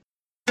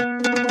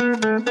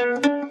Hello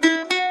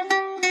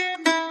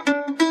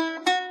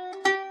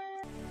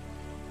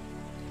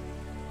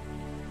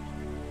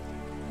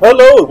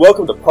and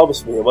welcome to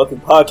Publish Me, a monthly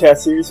podcast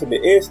series from the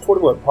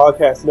AS21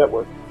 Podcast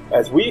Network,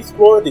 as we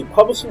explore the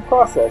publishing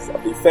process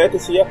of the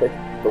fantasy epic,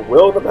 The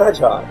Will of the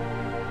Magi.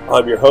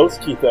 I'm your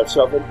host, Keith F.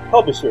 Shelton,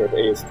 publisher of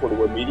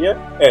AS21 Media,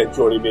 and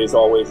joining me as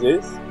always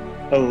is...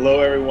 Hello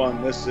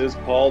everyone, this is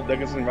Paul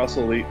Dickinson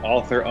Russell, the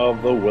author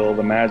of The Will of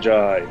the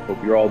Magi.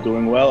 Hope you're all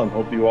doing well and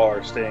hope you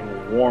are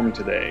staying warm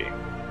today.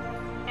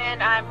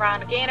 And I'm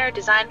Rhonda Gaynor,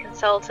 design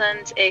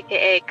consultant,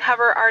 aka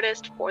cover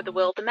artist for The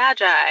Will of the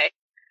Magi.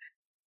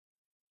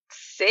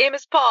 Same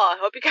as Paul. I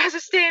hope you guys are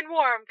staying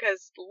warm,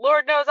 because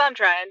Lord knows I'm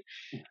trying.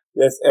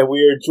 Yes, and we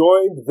are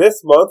joined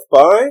this month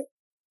by...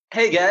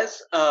 Hey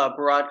guys,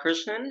 Bharad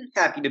Krishnan,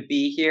 happy to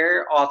be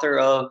here, author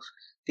of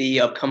the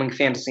upcoming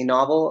fantasy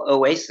novel,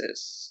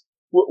 Oasis.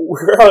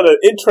 We're on an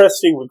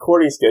interesting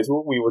recording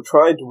schedule. We were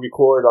trying to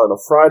record on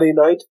a Friday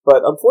night,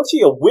 but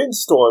unfortunately a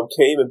windstorm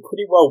came and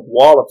pretty well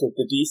walloped at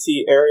the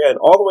DC area and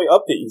all the way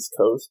up the East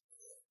Coast.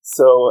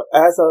 So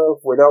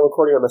we're now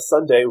recording on a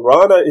Sunday.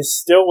 Rana is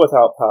still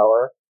without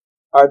power.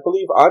 I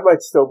believe I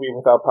might still be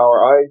without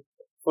power. I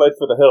fled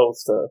for the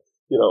hills to,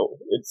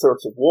 in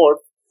search of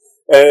warmth.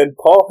 And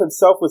Paul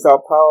himself was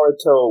without power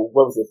until,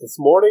 what was it, this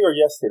morning or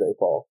yesterday,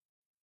 Paul?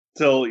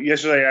 Till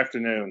yesterday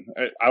afternoon.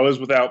 I was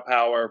without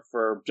power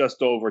for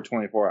just over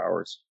 24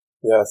 hours.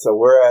 Yeah, so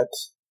we're at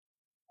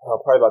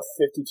probably about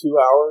 52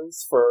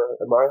 hours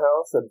in my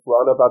house, and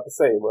Rana about the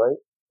same, right?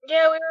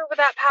 Yeah, we were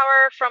without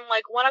power from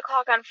 1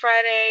 o'clock on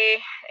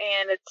Friday,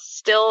 and it's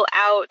still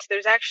out.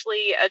 There's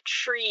actually a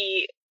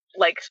tree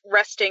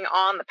resting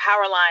on the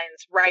power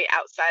lines right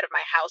outside of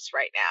my house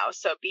right now.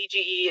 So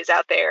BGE is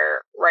out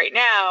there right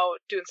now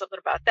doing something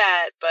about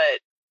that, but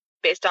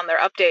based on their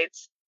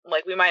updates,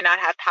 we might not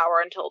have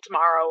power until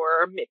tomorrow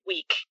or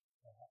midweek.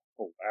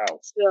 Oh, wow.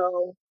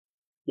 So...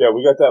 yeah,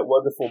 we got that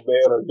wonderful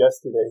banner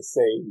yesterday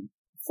saying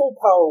full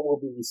power will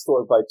be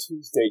restored by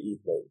Tuesday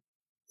evening.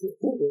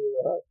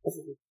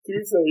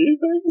 Tuesday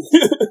evening?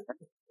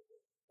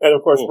 And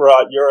of course,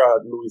 Bharad, you're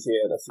out in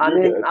Louisiana. So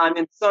I'm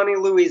in sunny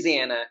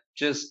Louisiana,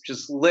 just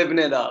living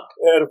it up.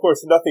 And of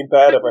course, nothing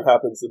bad ever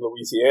happens in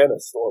Louisiana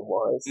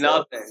storm-wise. So.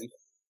 Nothing.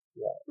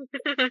 Yeah.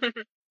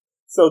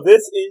 So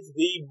this is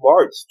the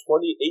March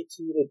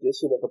 2018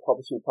 edition of the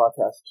Publishing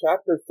Podcast,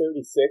 Chapter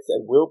 36,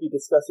 and we'll be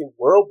discussing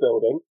world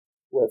building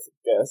with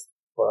guest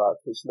Bharad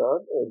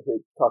Krishnan, and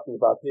talking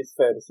about his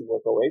fantasy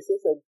work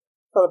Oasis, and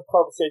kind of a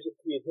conversation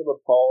between him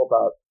and Paul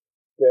about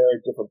their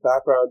different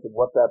backgrounds and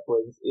what that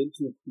brings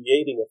into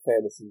creating a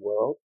fantasy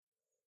world.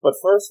 But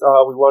first,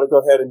 we want to go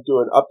ahead and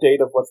do an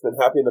update of what's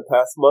been happening the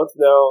past month.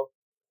 Now,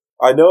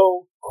 I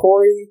know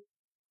Corey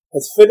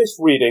has finished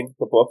reading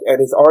the book and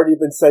has already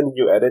been sending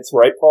you edits,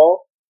 right,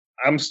 Paul?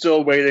 I'm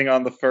still waiting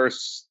on the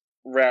first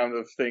round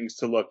of things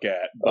to look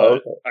at,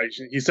 but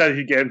he said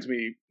he'd get them to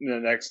me in the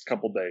next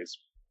couple days.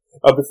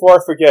 Before I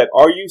forget,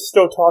 are you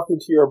still talking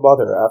to your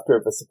mother after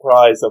the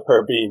surprise of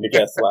her being the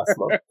guest last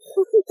month?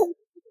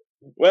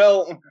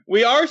 Well,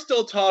 we are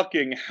still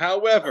talking.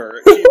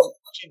 However,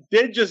 she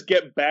did just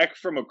get back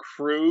from a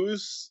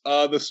cruise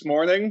this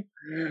morning,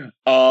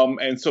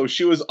 and so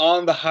she was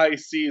on the high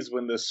seas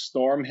when this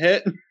storm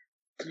hit.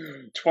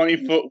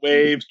 20-foot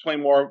waves, 20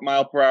 more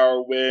mile per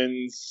hour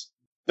winds.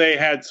 They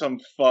had some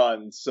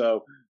fun,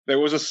 so there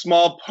was a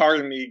small part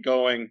of me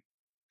going,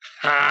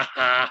 ha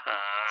ha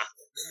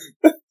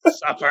ha,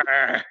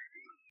 supper.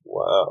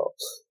 Wow.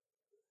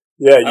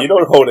 Yeah, you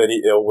don't hold any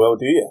ill will,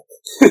 do you?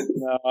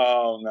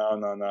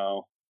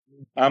 No.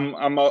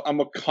 I'm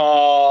a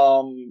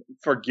calm,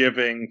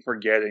 forgiving,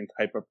 forgetting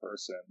type of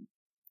person.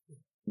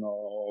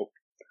 No,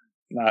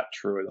 not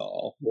true at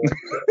all.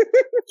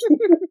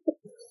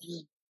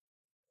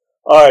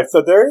 Alright, so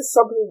there is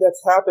something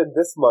that's happened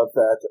this month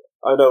that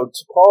I know,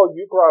 Paul,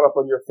 you brought up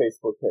on your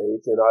Facebook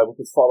page, and I was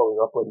just following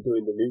up on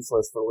doing the news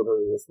list for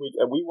literally this week,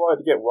 and we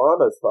wanted to get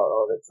Rhonda's thought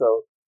on it.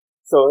 So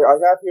I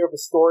have here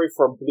a story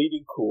from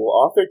Bleeding Cool.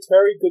 Author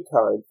Terry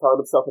Goodkind found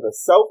himself in a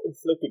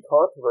self-inflicted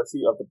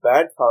controversy of the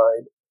bad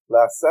kind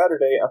last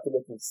Saturday after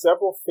making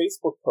several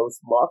Facebook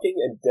posts mocking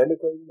and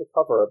denigrating the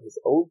cover of his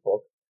own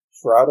book,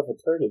 Shroud of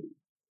Eternity.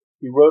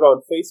 He wrote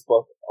on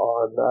Facebook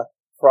on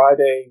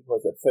Friday,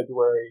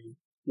 February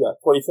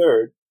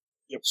 23rd,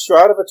 Yep.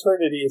 Shroud of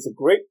Eternity is a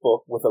great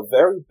book with a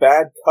very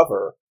bad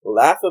cover,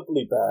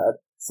 laughably bad,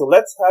 so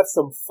let's have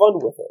some fun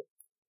with it.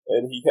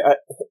 And he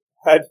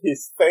had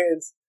his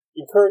fans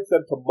encourage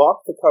them to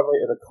mock the cover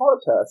in a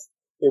contest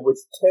in which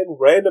 10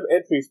 random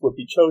entries would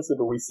be chosen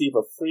to receive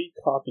a free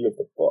copy of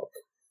the book.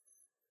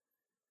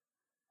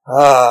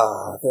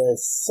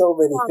 There's so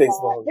many things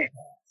wrong with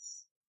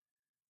this.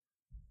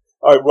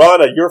 Alright,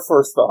 Rana, your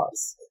first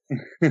thoughts.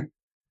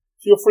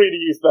 Feel free to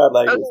use bad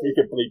language. Okay. We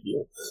can bleep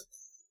you.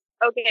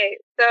 Okay,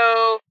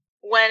 so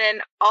when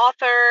an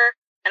author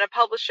and a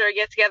publisher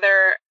get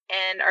together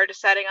and are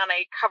deciding on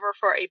a cover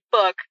for a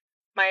book,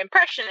 my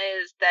impression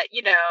is that,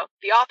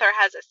 the author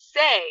has a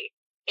say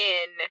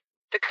in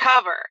the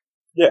cover.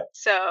 Yeah.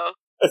 So.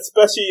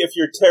 Especially if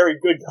you're Terry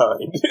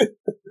Goodkind.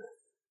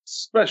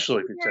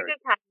 Especially for Terry.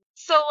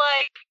 So,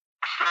 like,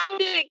 how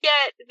did it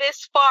get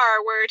this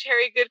far where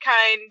Terry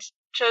Goodkind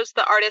chose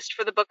the artist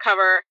for the book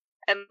cover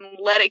and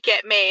let it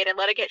get made and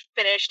let it get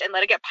finished and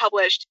let it get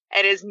published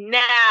and is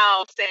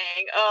now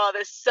saying, oh,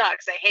 this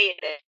sucks, I hate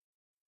it?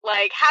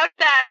 Like, how did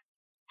that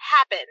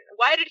happen?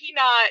 Why did he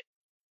not,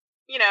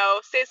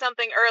 say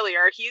something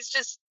earlier? He's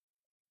just,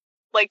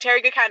 like,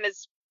 Terry Goodkind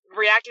is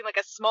reacting like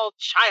a small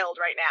child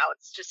right now.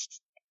 It's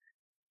just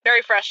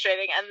very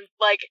frustrating. And,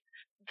 like,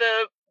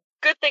 the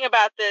good thing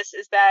about this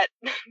is that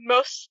 99%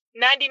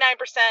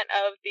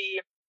 of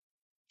the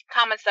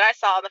comments that I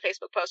saw on the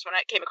Facebook post when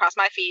it came across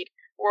my feed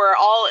were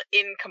all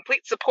in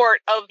complete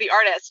support of the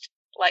artist.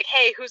 Like,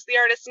 hey, who's the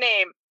artist's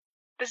name?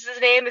 This is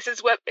his name. This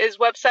is his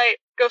website.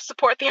 Go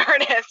support the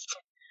artist,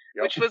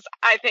 which was,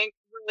 I think,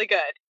 really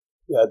good.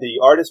 Yeah, the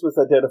artist was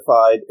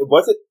identified.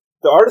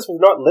 The artist was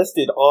not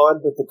listed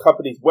on the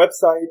company's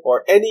website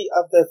or any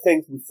of the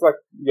things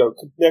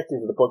connected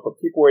to the book, but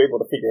people were able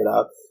to figure it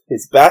out.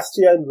 It's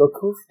Bastien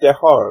Lecouf de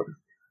Harm.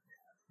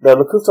 Now,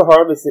 Lecouf de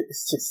Harm is a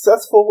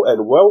successful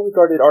and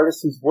well-regarded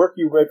artist whose work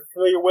you were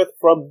familiar with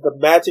from the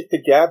Magic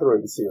the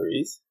Gathering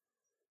series.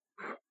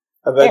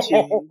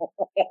 Eventually,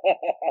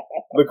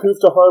 Lecouf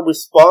de Harm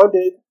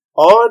responded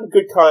on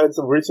Goodkind's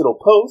original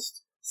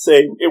post,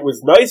 saying, "It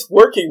was nice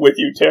working with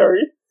you,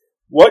 Terry.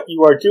 What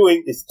you are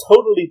doing is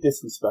totally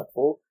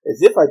disrespectful,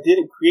 as if I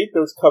didn't create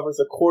those covers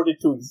according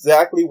to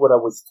exactly what I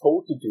was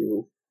told to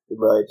do. In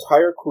my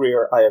entire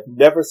career, I have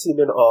never seen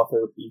an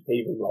author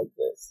behaving like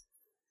this."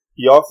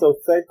 He also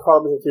thanked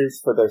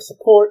commenters for their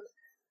support.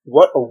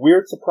 What a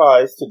weird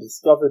surprise to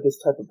discover this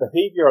type of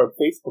behavior on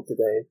Facebook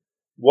today.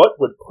 What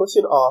would push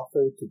an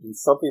author to do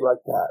something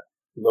like that?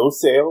 Low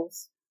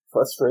sales?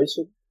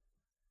 Frustration?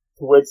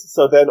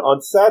 So then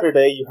on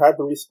Saturday, you had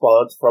the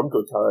response from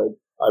Goodkind.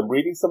 I'm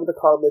reading some of the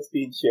comments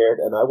being shared,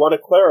 and I want to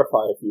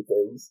clarify a few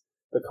things.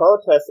 The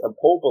contest and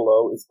poll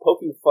below is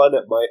poking fun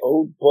at my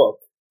own book.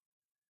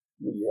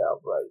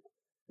 Yeah, right.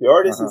 The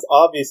artist is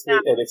obviously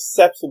an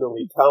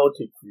exceptionally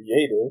talented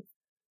creative.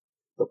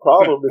 The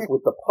problem is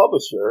with the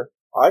publisher.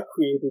 I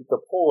created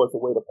the poll as a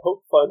way to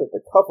poke fun at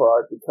the cover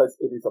art because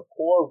it is a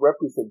poor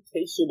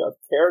representation of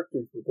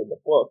characters within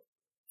the book,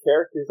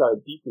 characters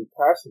I'm deeply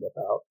passionate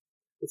about.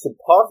 It's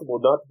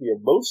impossible not to be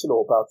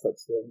emotional about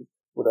such things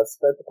when I've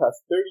spent the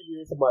past 30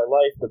 years of my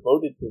life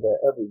devoted to their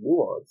every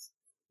nuance.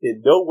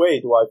 In no way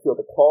do I feel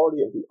the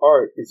quality of the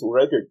art is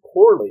rendered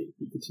poorly,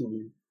 he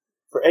continued.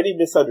 For any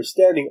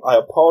misunderstanding, I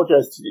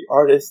apologize to the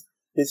artist,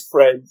 his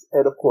friends,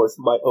 and of course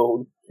my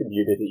own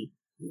community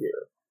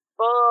here.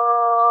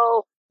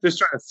 Oh! Just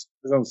trying to see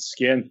his own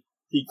skin.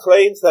 He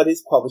claims that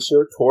his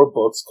publisher, Tor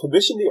Books,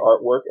 commissioned the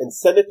artwork and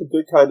sent it to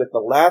Goodkind at the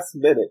last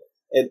minute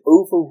and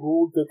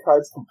overruled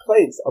Goodkind's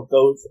complaints of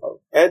those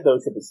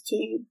of his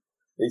team.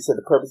 They said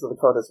the purpose of the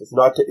contest was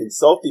not to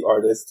insult the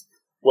artist.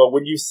 Well,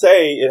 when you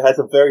say it has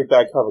a very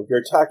bad cover, you're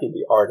attacking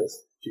the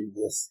artist,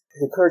 genius.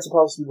 Encourage the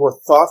publisher to be more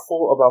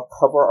thoughtful about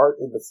cover art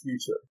in the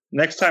future.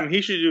 Next time,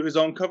 he should do his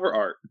own cover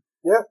art.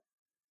 Yeah.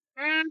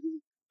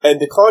 And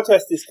the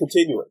contest is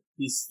continuing.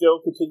 He's still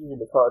continuing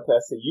the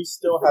contest, so you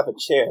still have a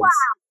chance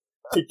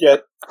to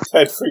get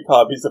 10 free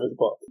copies of his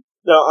book.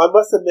 Now, I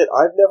must admit,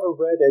 I've never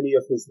read any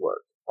of his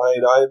work.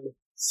 I'm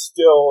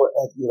still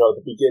at,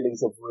 the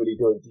beginnings of really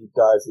doing deep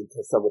dives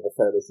into some of the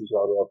fantasy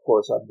genre. Of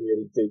course, I'm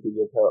really digging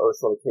into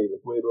Ursula K. Le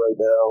Guin right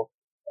now,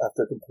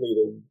 after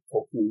completing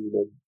Tolkien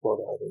and,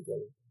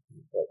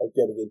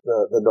 getting into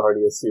the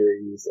Narnia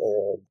series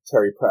and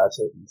Terry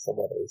Pratchett and some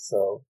others,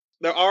 so.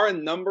 There are a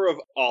number of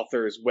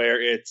authors where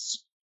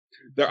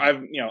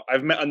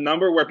I've met a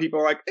number where people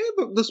are like,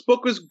 this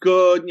book was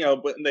good,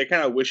 but they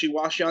kind of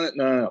wishy-washy on it.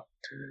 No.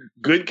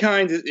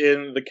 Goodkind is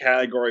in the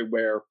category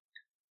where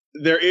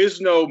there is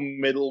no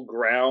middle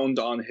ground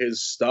on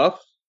his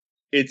stuff.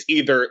 It's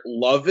either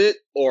love it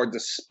or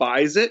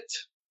despise it.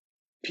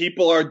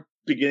 People are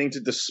beginning to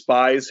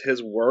despise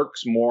his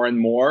works more and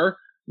more,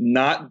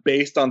 not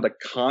based on the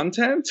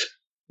content,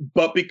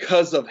 but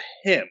because of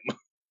him.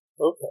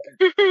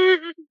 Okay.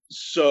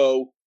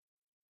 So,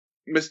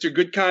 Mr.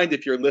 Goodkind,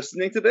 if you're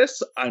listening to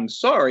this, I'm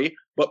sorry,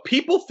 but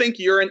people think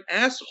you're an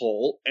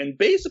asshole, and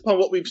based upon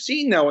what we've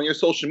seen now on your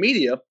social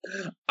media,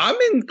 I'm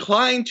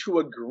inclined to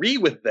agree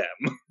with them.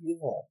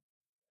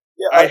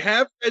 Yeah, I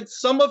have read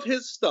some of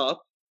his stuff,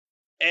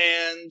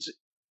 and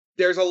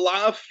there's a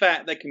lot of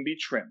fat that can be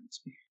trimmed.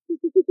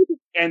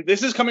 And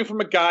this is coming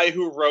from a guy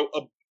who wrote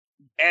an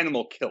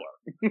Animal Killer.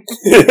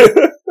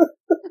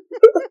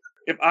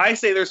 If I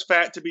say there's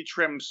fat to be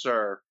trimmed,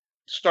 sir,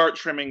 start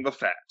trimming the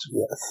fat.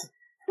 Yes.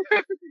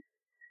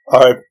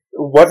 Alright,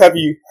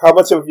 how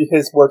much of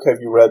his work have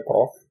you read,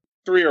 Paul?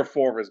 3 or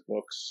 4 of his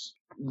books.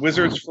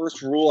 Wizard's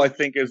First Rule, I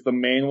think, is the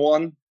main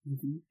one.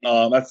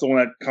 Mm-hmm. That's the one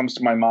that comes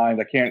to my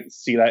mind. I can't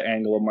see that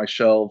angle of my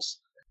shelves.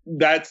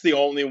 That's the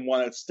only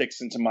one that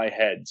sticks into my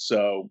head,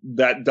 so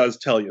that does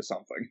tell you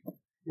something.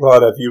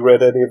 Rod, have you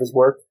read any of his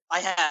work? I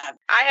have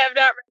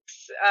not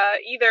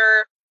read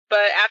either,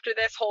 but after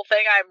this whole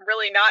thing, I'm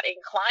really not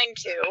inclined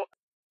to.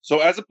 So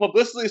as a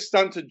publicity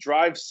stunt to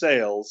drive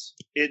sales,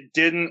 it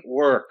didn't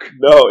work.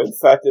 No, in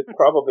fact, it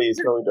probably is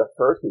going to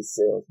hurt his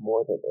sales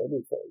more than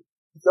anything.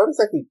 It's not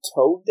exactly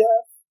tone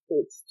deaf,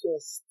 it's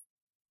just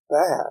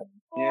bad.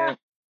 Yeah.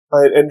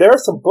 And there are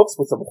some books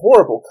with some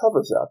horrible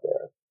covers out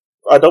there.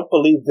 I don't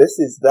believe this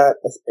is that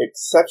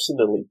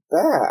exceptionally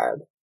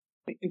bad.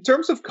 In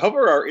terms of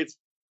cover art,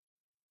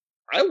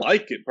 I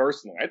like it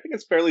personally. I think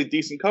it's fairly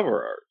decent cover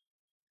art,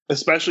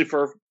 especially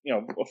for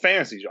a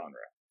fantasy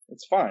genre.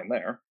 It's fine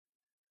there.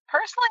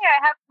 Personally,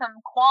 I have some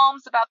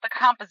qualms about the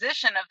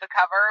composition of the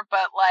cover,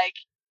 but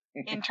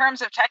in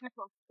terms of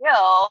technical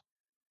skill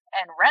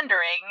and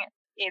rendering,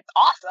 it's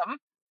awesome.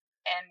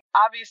 And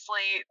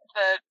obviously,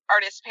 the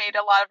artist paid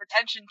a lot of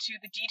attention to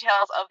the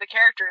details of the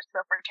characters.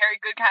 So for Terry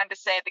Goodkind to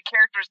say the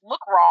characters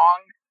look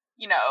wrong,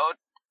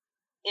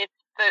 if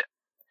the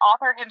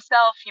author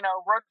himself,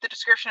 wrote the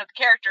description of the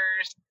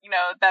characters,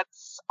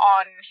 that's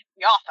on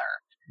the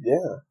author.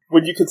 Yeah.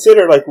 When you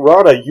consider,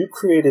 Rana, you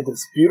created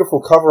this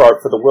beautiful cover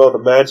art for The Will of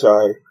the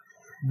Magi,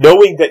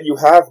 knowing that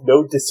you have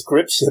no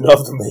description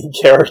of the main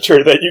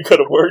character that you could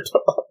have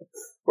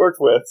worked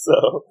with,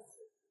 so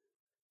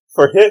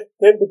for him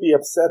to be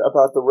upset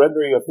about the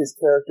rendering of his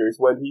characters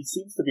when he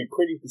seems to be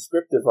pretty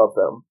descriptive of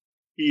them.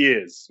 He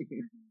is.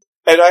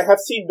 And I have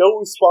seen no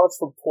response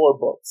from Tor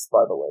Books,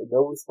 by the way.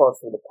 No response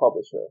from the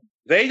publisher.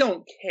 They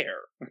don't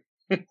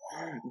care.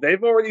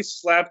 They've already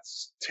slapped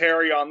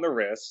Terry on the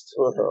wrist.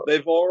 Uh-huh.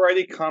 They've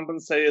already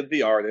compensated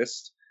the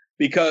artist.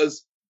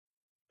 Because,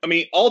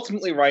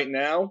 ultimately right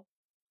now,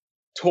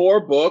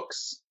 Tor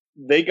Books,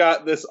 they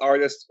got this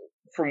artist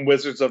from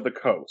Wizards of the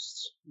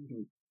Coast.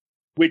 Mm-hmm.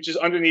 Which is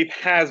underneath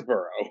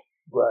Hasbro.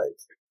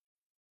 Right.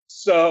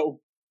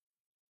 So,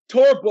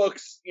 Tor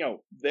Books,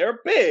 they're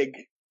big.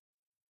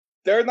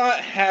 They're not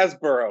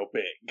Hasbro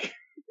big.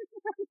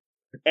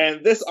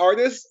 And this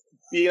artist,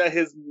 being that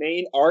his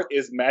main art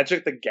is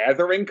Magic the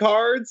Gathering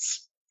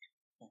cards,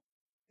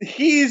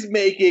 he's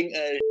making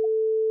a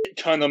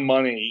ton of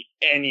money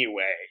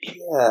anyway.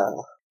 Yeah.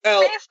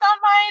 Based on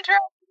my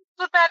interactions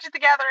with Magic the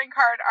Gathering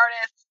card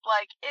artists,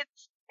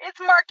 it's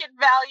market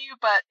value,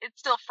 but it's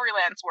still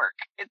freelance work.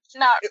 It's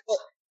not...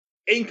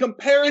 In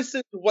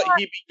comparison to what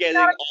he'd be getting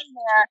on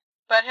there,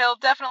 but he'll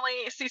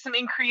definitely see some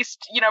increased,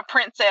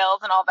 print sales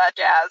and all that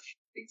jazz.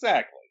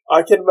 Exactly.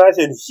 I can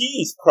imagine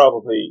he's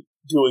probably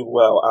doing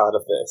well out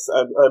of this.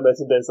 I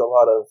imagine there's a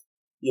lot of,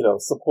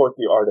 support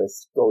the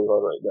artist going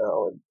on right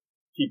now, and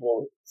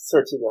people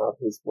searching out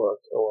his work,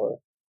 or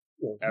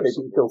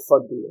maybe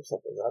GoFundMe or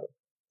something. I don't know.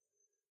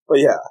 But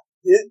yeah,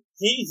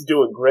 he's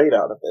doing great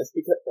out of this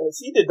because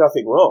he did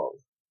nothing wrong.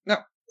 No.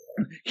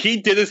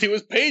 He did as he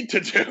was paid to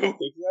do. Exactly.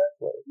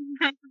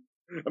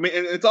 And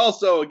it's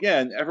also,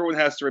 again, everyone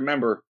has to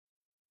remember,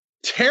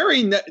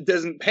 Terry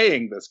isn't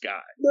paying this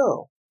guy.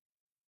 No.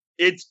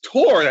 It's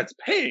Tor that's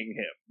paying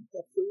him.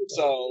 Absolutely.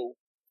 So,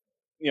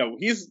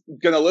 he's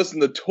going to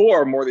listen to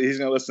Tor more than he's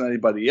going to listen to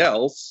anybody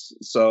else.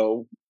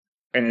 So,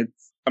 and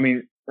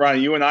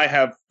Ronnie, you and I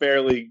have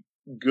fairly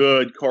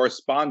good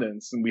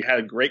correspondence, and we had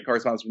a great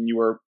correspondence when you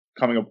were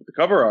coming up with the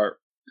cover art.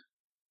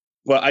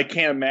 But I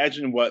can't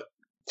imagine what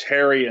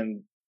Terry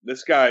and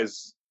this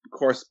guy's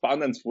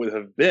correspondence would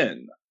have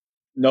been.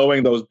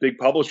 Knowing those big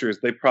publishers,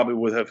 they probably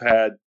would have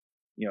had,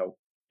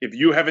 if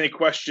you have any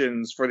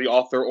questions for the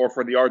author or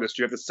for the artist,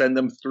 you have to send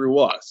them through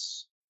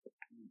us.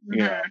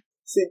 Mm-hmm.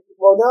 See,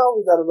 well, now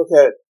we got to look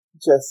at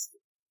just,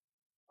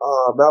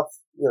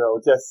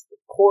 just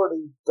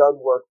poorly done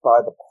work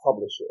by the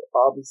publisher.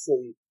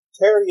 Obviously,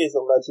 Terry is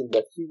alleging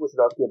that he was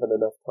not given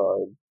enough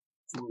time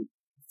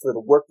for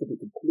the work to be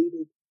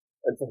completed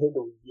and for him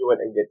to review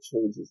it and get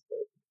changes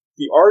made.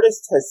 The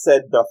artist has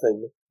said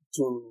nothing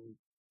to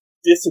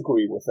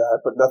disagree with that,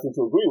 but nothing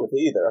to agree with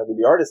either.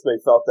 The artist may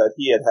have felt that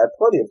he had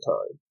plenty of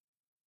time.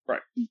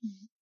 Right.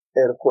 Mm-hmm.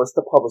 And of course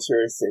the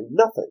publisher is saying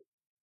nothing.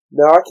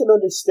 Now I can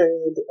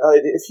understand,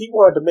 if he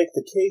wanted to make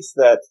the case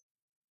that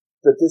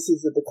this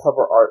isn't the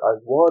cover art I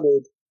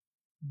wanted,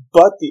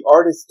 but the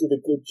artist did a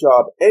good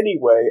job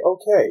anyway,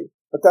 okay.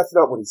 But that's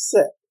not what he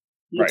said.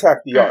 He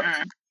attacked the art.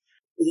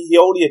 He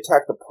only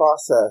attacked the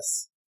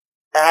process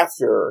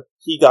after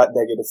he got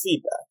negative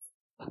feedback.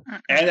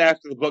 And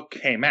after the book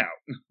came out.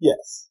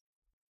 Yes.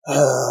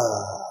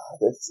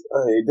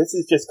 This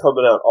is just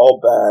coming out all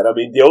bad.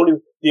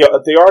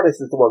 The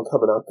artist is the one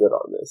coming out good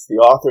on this. The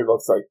author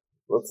looks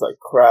like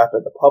crap,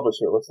 and the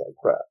publisher looks like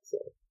crap. So.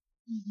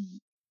 Mm-hmm.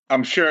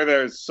 I'm sure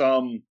there's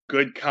some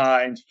good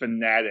kind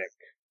fanatic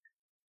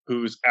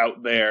who's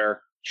out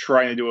there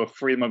trying to do a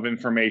Freedom of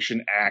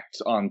Information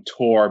Act on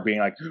Tor, being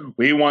like,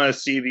 we want to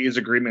see these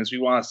agreements, we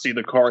want to see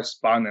the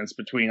correspondence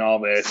between all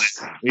this,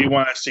 we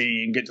want to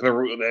see and get to the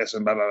root of this,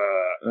 and blah, blah,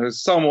 blah.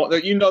 There's someone,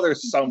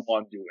 there's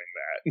someone doing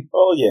that.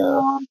 Oh,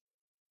 yeah.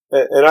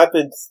 And I've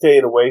been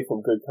staying away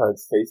from Good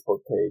Kind's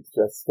Facebook page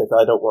just because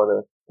I don't want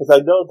to, because I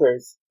know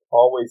there's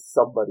always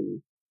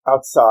somebody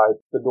outside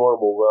the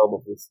normal realm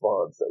of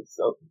response. Like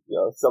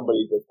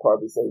somebody that's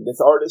probably saying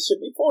this artist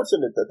should be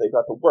fortunate that they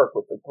got to work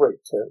with the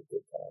great Terry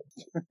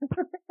Goodkind.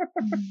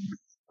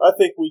 I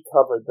think we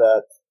covered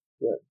that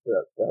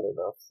that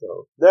enough.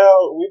 So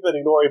now we've been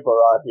ignoring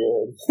Bharat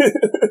here.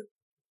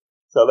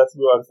 So let's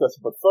move on to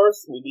discussion. But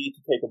first, we need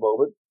to take a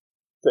moment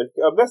to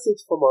a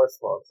message from our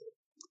sponsor.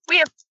 We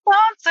have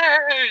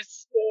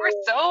sponsors! Yay. We're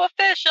so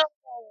official!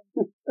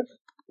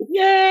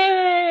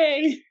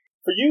 Yay!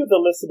 For you, the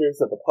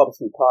listeners of the Publish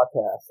Me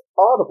podcast,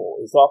 Audible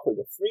is offering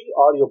a free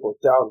audiobook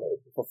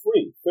download with a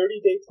free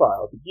 30-day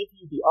trial to give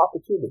you the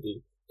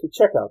opportunity to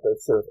check out their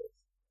service.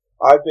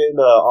 I've been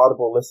an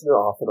Audible listener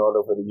off and on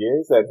over the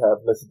years and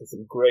have listened to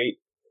some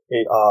great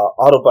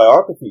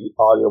autobiography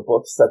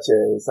audiobooks such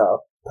as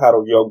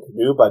Paddle Your Own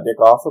Canoe by Nick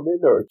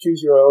Offerman, or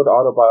Choose Your Own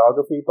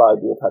Autobiography by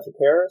Neil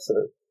Patrick Harris,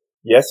 or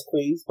Yes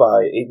Please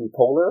by Amy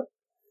Poehler.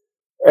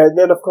 And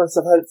then, of course,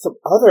 I've had some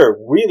other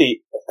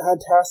really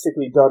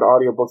fantastically done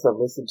audiobooks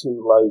I've listened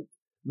to, like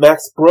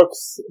Max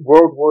Brooks'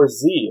 World War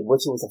Z, in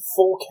which it was a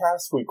full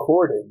cast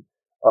recording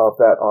of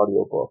that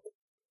audiobook.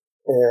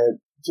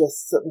 And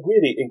just some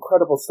really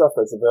incredible stuff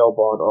that's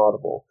available on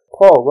Audible.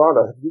 Paul,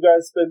 Rana, have you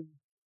guys been,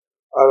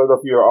 I don't know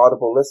if you're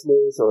Audible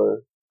listeners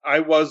or...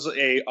 I was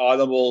a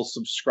Audible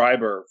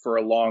subscriber for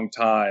a long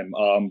time.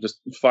 Just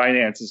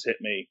finances hit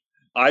me.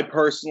 I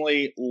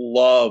personally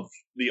love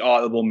the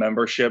Audible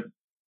membership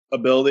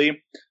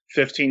ability.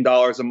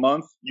 $15 a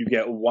month, you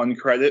get 1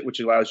 credit, which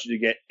allows you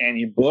to get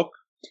any book.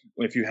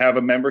 If you have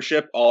a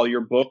membership, all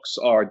your books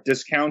are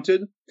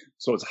discounted,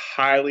 so it's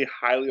highly,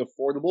 highly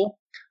affordable.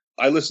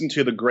 I listen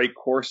to the great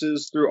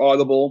courses through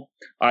Audible.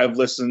 I've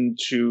listened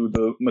to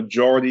the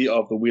majority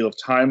of the Wheel of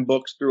Time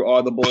books through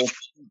Audible,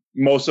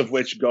 most of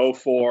which go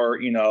for,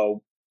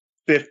 $55,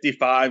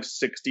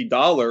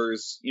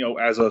 $60,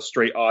 as a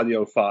straight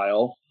audio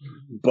file.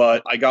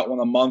 But I got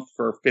one a month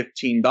for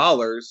 $15.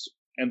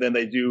 And then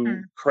they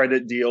do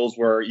credit deals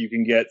where you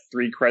can get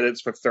 3 credits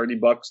for $30,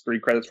 3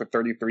 credits for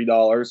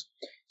 $33.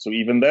 So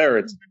even there,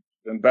 it's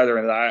even better.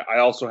 And I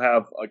also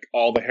have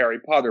all the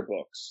Harry Potter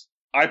books.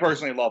 I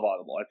personally love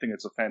Audible. I think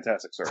it's a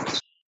fantastic service.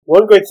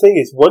 One great thing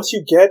is once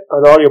you get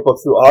an audiobook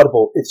through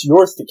Audible, it's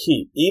yours to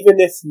keep. Even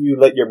if you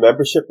let your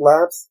membership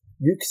lapse,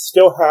 you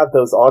still have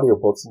those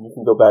audiobooks and you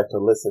can go back to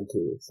listen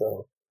to.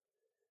 So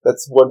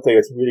that's one thing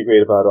that's really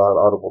great about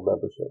Audible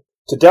membership.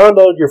 To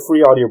download your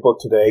free audiobook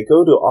today,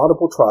 go to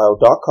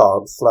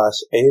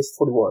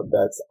audibletrial.com/AS21.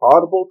 That's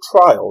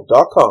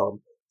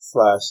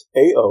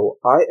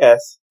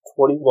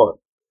audibletrial.com/AOIS21.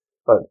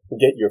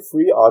 Get your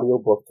free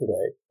audiobook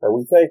today. And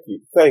we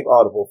thank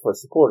Audible for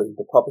supporting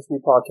the Publish Me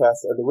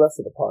podcast and the rest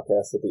of the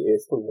podcasts of the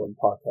AS21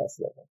 podcast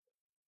network.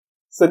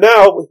 So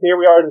now, here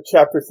we are in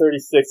chapter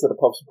 36 of the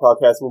Publish Me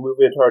podcast. We'll move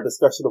into our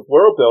discussion of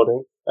world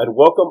building and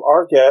welcome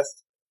our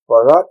guest,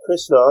 Bharat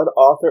Krishnan,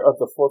 author of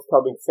the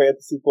forthcoming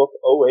fantasy book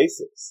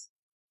Oasis.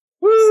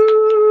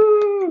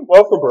 Woo!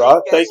 Welcome,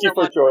 Bharat. Thank you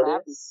for joining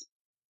us.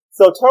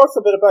 So tell us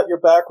a bit about your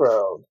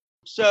background.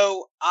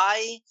 So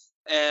I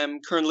am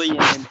currently in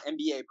an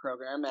MBA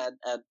program at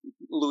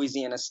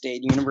Louisiana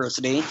State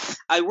University.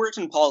 I worked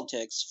in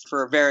politics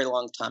for a very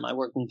long time. I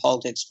worked in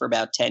politics for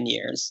about 10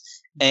 years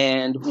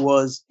and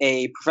was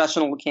a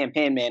professional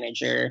campaign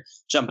manager,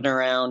 jumping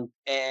around,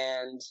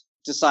 and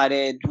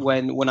decided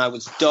when I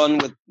was done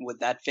with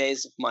that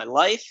phase of my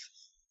life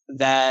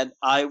that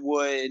I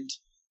would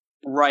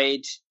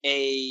write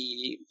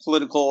a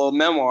political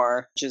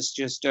memoir, just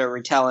a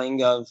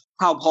retelling of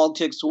how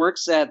politics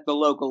works at the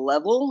local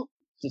level.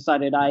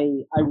 Decided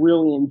I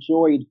really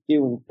enjoyed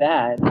doing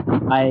that.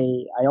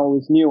 I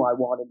always knew I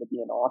wanted to be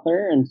an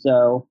author, and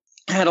so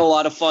I had a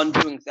lot of fun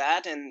doing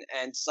that and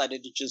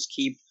decided to just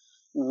keep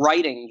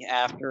writing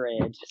after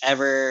it.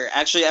 Ever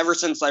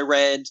since I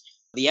read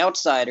The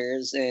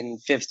Outsiders in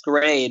 5th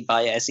grade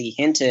by S.E.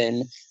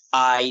 Hinton,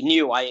 I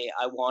knew I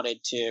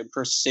wanted to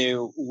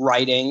pursue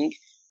writing,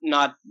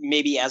 not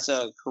maybe as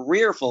a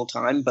career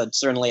full-time, but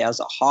certainly as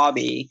a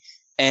hobby.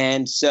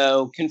 And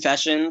so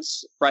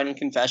writing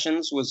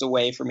Confessions was a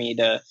way for me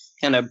to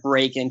kind of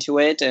break into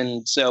it.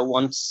 And so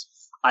once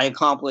I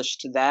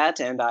accomplished that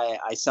and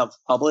I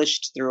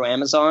self-published through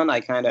Amazon, I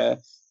kind of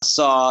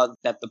saw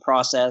that the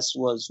process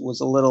was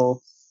a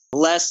little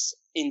less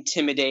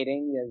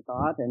intimidating than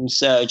thought, and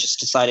so just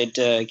decided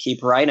to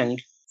keep writing.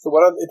 So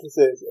what I'm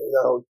interested in,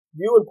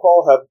 you and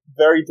Paul have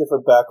very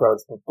different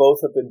backgrounds, but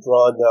both have been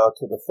drawn now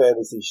to the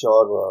fantasy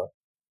genre.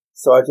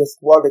 So I just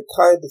wanted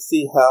kind of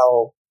see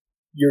how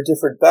your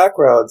different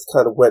backgrounds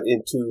kind of went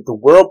into the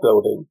world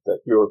building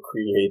that you're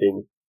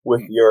creating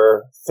with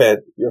your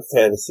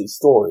fantasy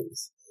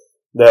stories.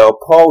 Now,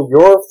 Paul,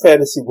 your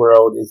fantasy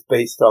world is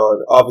based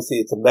on, obviously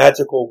it's a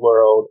magical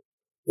world.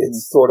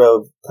 It's sort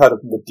of kind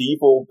of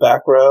medieval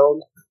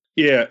background.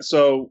 Yeah,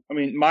 so,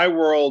 my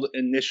world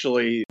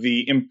initially,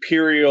 the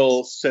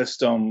imperial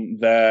system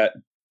that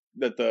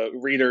the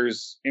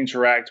readers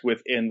interact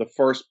with in the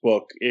first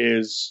book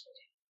is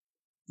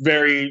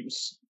very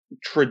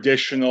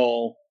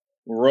traditional,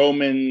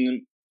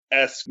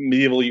 Roman-esque,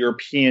 medieval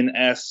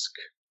European-esque,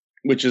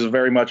 which is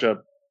very much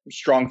a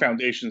strong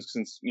foundation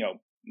since,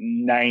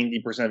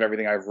 90% of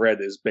everything I've read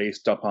is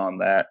based upon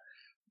that.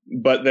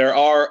 But there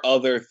are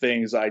other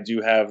things I do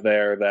have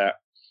there that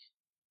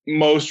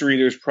most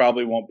readers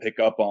probably won't pick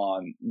up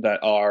on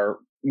that are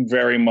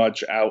very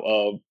much out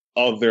of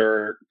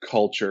other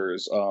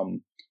cultures.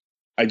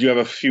 I do have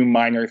a few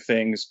minor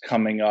things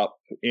coming up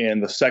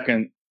in the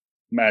second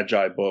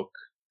Magi book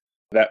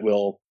that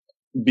will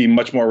be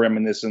much more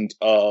reminiscent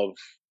of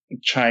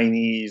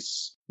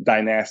Chinese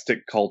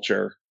dynastic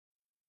culture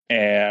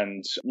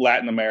and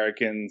Latin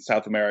American,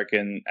 South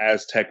American,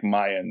 Aztec,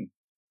 Mayan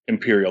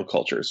imperial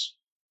cultures.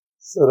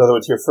 So in other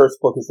words, your first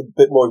book is a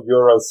bit more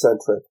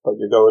Eurocentric, but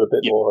you're going a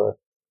bit more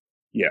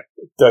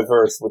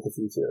diverse with the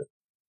future.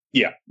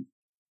 Yeah.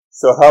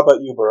 So how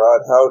about you,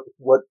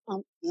 Barad?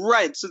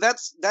 Right. So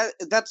that's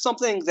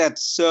something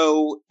that's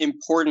so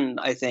important,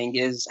 I think,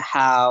 is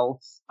how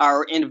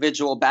our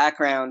individual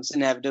backgrounds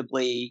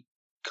inevitably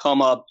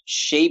come up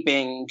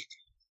shaping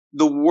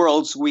the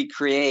worlds we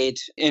create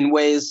in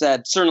ways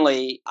that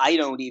certainly I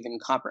don't even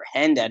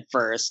comprehend at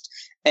first.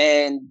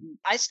 And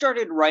I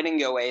started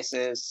writing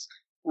Oasis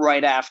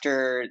right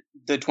after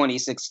the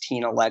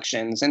 2016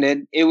 elections,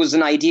 and it was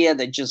an idea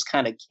that just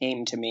kind of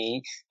came to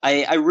me.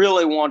 I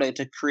really wanted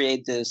to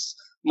create this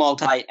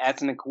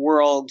multi-ethnic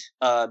world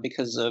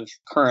because of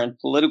current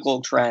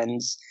political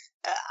trends.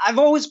 I've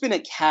always been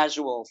a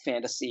casual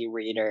fantasy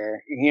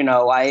reader. You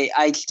know,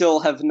 I still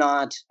have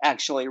not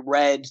actually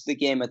read the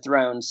Game of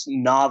Thrones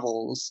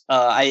novels.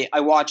 I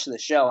watched the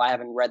show. I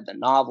haven't read the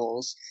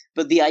novels.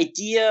 But the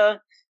idea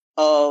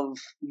of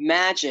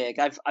magic,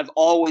 I've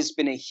always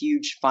been a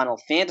huge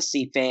Final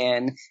Fantasy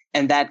fan,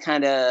 and that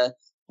kind of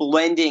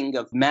blending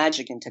of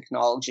magic and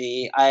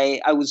technology,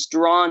 I was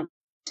drawn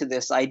to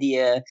this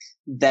idea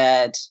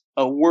that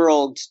a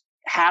world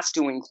has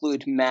to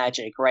include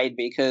magic, right?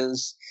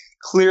 Because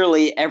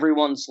clearly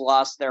everyone's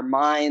lost their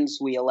minds.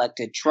 We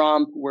elected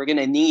Trump. We're going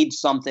to need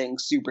something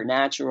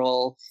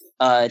supernatural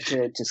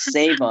to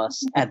save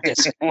us at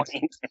this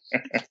point.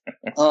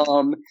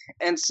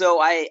 And so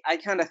I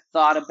kind of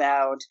thought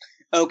about,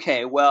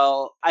 okay,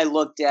 well, I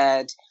looked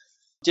at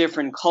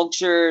different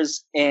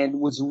cultures and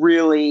was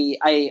really,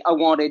 I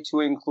wanted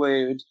to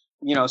include,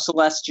 you know,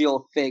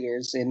 celestial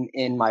figures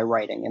in my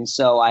writing. And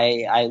so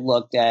I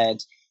looked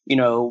at, you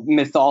know,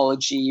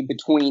 mythology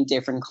between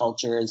different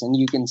cultures, and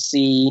you can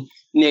see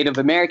Native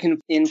American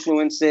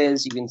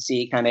influences, you can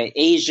see kind of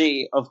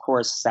Asia, of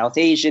course, South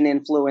Asian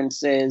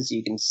influences,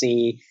 you can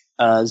see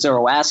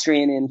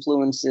Zoroastrian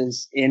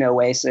influences in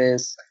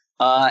Oasis,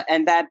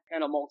 and that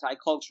kind of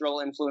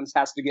multicultural influence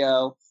has to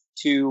go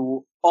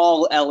to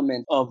all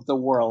elements of the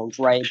world,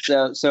 right?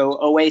 So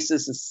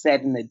Oasis is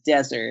set in the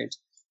desert,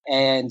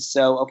 and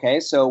so, okay,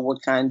 so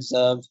what kinds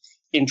of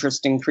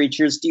interesting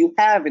creatures do you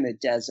have in a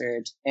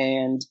desert?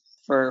 And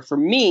for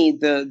me,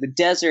 the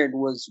desert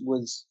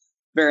was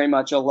very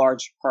much a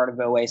large part of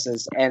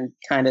Oasis, and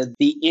kind of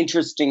the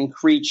interesting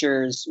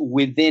creatures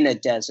within a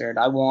desert.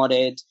 I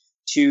wanted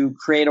to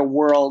create a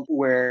world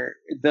where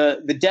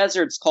the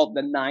desert's called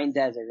the Nine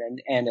Desert,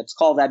 and it's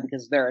called that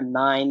because there are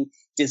 9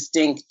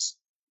 distinct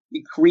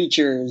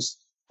creatures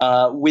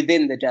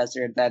within the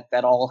desert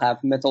that all have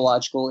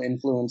mythological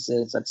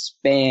influences that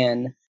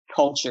span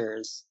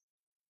cultures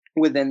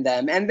within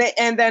them. And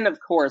then, of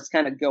course,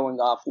 kind of going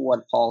off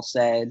what Paul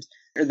said,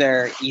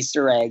 there are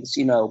Easter eggs,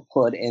 you know,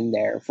 put in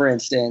there. For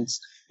instance,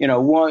 you know,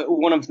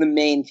 one of the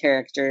main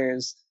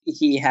characters,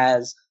 he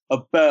has a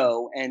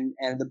bow, and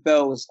the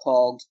bow is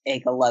called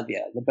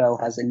Ekalavya. The bow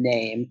has a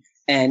name,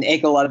 and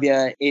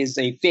Ekalavya is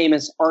a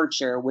famous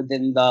archer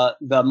within the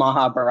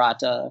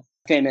Mahabharata,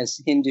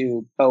 famous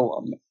Hindu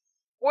poem.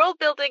 World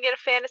building in a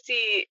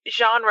fantasy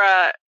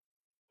genre,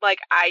 like,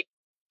 I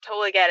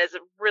totally get, is a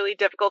really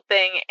difficult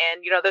thing.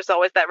 And, you know, there's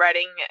always that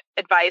writing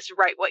advice,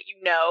 write what you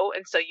know.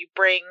 And so you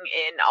bring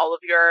in all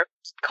of your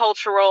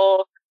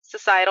cultural,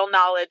 societal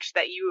knowledge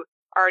that you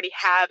already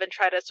have and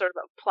try to sort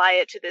of apply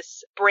it to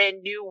this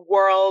brand new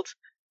world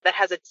that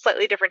has a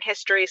slightly different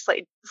history,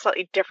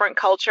 slightly different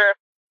culture.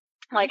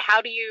 Like,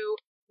 how do you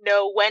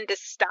know when to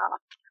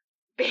stop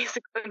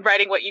basically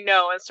writing what you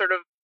know and sort of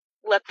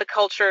let the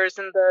cultures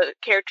and the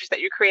characters that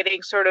you're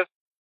creating sort of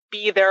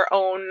be their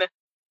own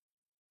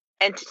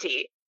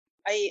entity?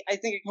 I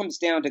think it comes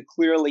down to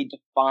clearly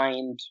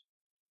defined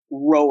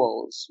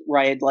roles,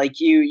 right? Like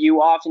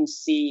you often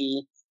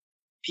see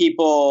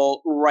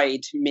people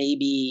write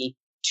maybe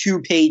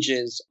 2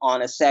 pages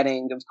on a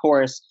setting. Of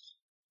course,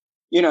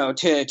 you know,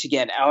 to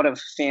get out of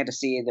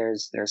fantasy,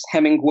 there's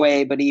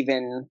Hemingway, but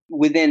even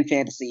within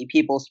fantasy,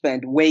 people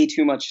spend way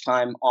too much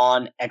time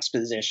on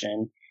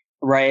exposition,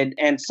 right?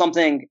 And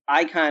something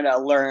I kind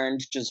of learned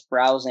just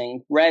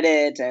browsing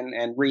Reddit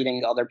and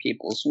reading other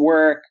people's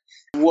work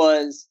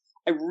was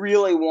I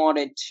really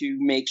wanted to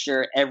make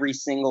sure every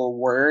single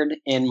word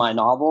in my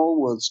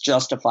novel was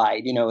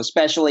justified, you know,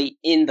 especially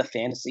in the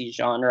fantasy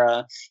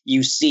genre.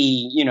 You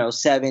see, you know,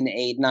 700,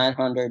 800,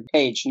 900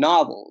 page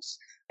novels.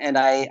 And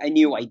I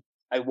knew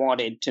I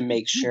wanted to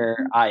make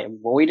sure I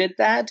avoided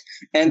that.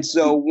 And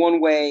so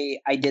one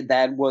way I did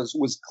that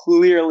was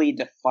clearly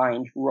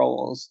defined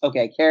roles.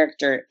 Okay,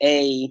 character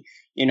A,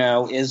 you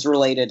know, is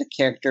related to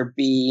character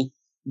B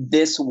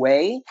this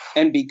way,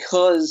 and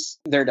because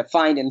they're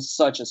defined in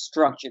such a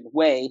structured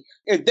way,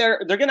 they're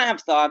going to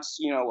have thoughts,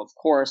 of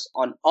course,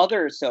 on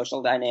other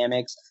social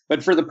dynamics,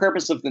 but for the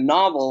purpose of the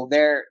novel,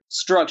 they're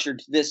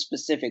structured this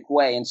specific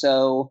way. And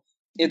so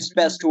it's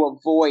best to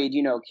avoid,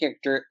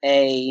 character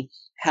A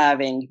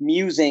having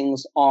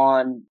musings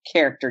on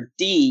character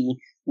D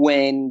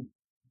when,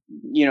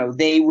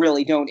 they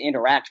really don't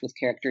interact with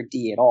character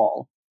D at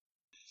all.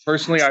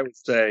 Personally, I would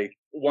say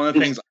one of the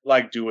things I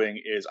like doing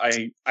is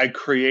I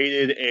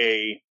created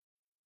a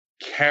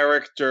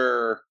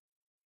character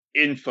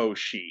info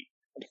sheet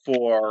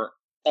for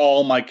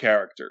all my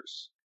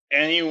characters.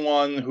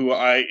 Anyone who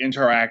I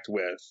interact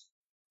with,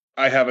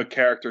 I have a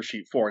character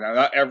sheet for. Now,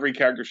 not every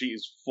character sheet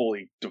is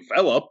fully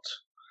developed.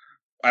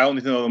 I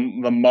only know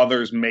the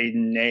mother's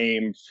maiden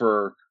name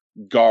for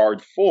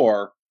Guard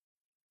 4.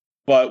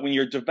 But when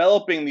you're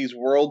developing these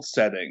world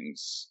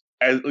settings,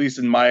 at least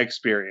in my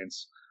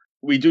experience,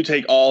 we do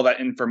take all that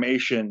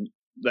information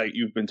that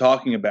you've been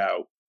talking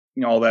about,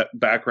 all that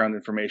background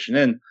information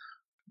in,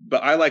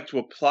 but I like to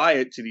apply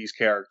it to these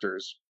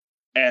characters,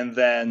 and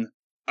then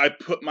I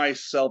put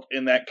myself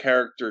in that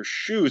character's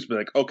shoes, be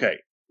like, okay,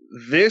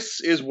 this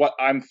is what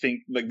I'm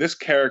thinking, like this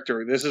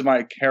character, this is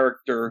my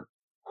character,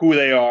 who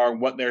they are,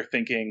 what they're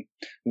thinking,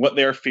 what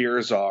their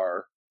fears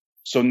are.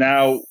 So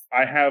now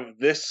I have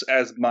this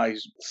as my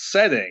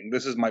setting,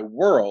 this is my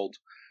world,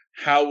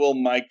 how will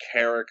my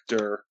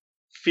character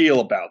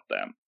feel about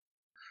them?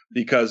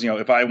 Because,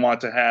 if I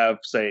want to have,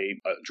 say,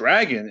 a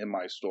dragon in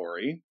my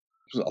story,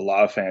 a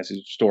lot of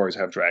fantasy stories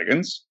have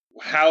dragons,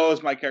 how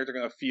is my character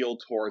going to feel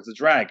towards the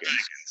dragons?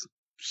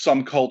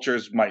 Some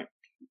cultures might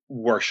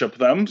worship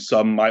them,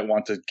 some might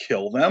want to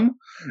kill them,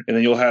 and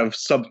then you'll have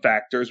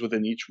sub-factors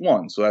within each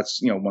one. So that's,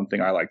 one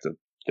thing I like to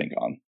think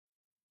on.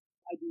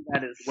 I do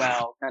that as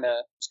well, kind of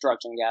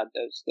structuring out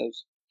those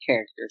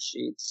character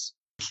sheets.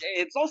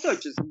 It's also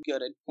just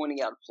good at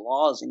pointing out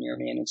flaws in your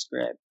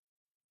manuscript.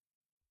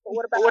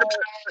 What about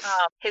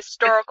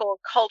historical,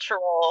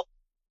 cultural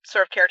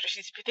sort of characters?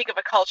 If you think of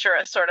a culture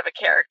as sort of a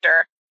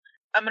character,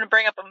 I'm going to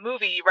bring up a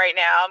movie right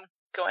now. I'm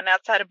going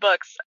outside of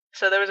books.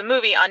 So there was a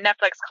movie on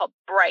Netflix called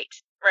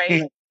Bright,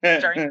 right?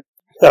 I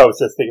was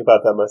just thinking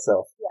about that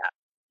myself.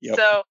 Yeah. Yep.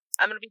 So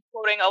I'm going to be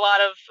quoting a lot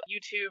of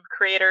YouTube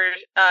creator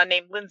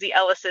named Lindsay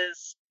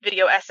Ellis's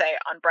video essay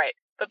on Bright.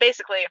 But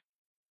basically,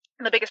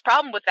 the biggest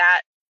problem with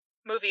that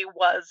movie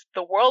was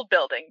the world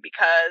building,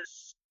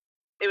 because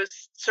it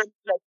was sort of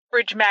like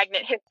fridge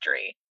magnet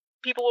history.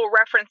 People were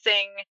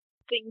referencing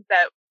things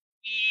that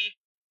we,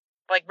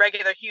 like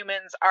regular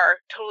humans, are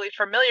totally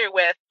familiar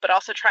with, but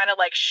also trying to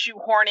like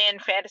shoehorn in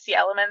fantasy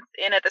elements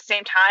in at the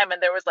same time.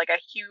 And there was like a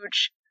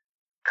huge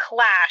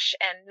clash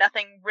and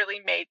nothing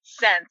really made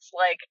sense.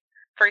 Like,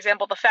 for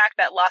example, the fact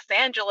that Los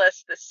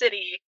Angeles, the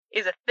city,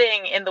 is a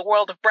thing in the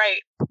world of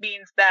Bright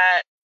means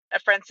that a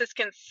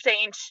Franciscan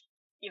saint,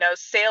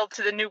 sailed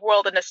to the New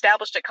World and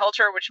established a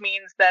culture, which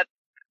means that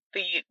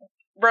the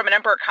Roman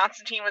Emperor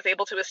Constantine was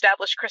able to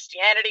establish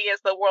Christianity as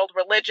the world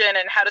religion.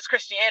 And how does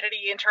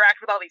Christianity interact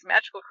with all these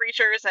magical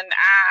creatures? And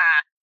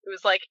it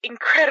was like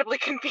incredibly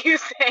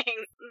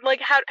confusing.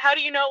 Like, how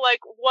do you know like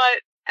what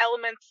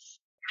elements,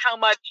 how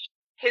much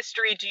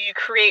history do you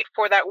create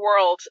for that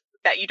world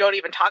that you don't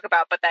even talk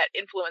about, but that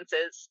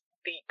influences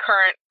the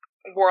current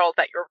world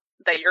that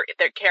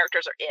their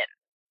characters are in?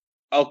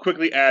 I'll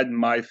quickly add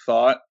my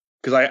thought,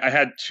 because I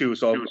had two,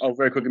 so I'll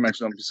very quickly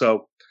mention them.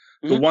 So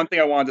the one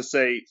thing I wanted to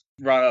say,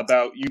 Rana,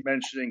 about you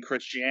mentioning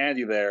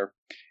Christianity there,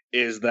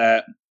 is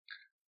that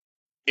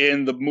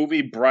in the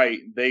movie Bright,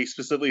 they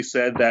specifically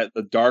said that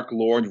the Dark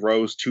Lord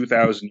rose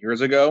 2,000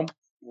 years ago,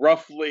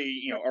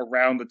 roughly,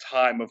 around the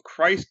time of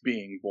Christ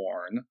being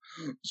born.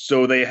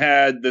 So they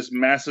had this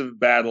massive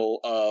battle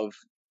of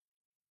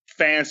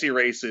fantasy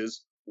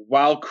races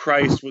while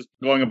Christ was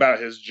going about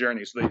his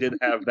journey. So they did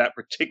have that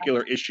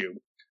particular issue,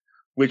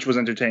 which was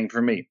entertaining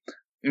for me.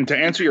 And to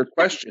answer your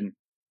question,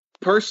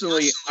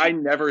 personally, I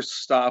never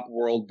stop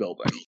world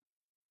building.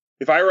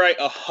 If I write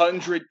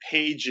 100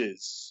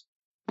 pages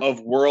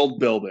of world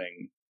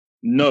building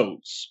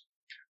notes,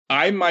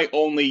 I might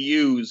only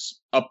use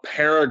a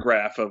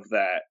paragraph of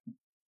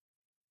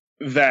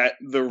that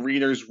the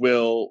readers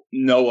will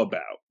know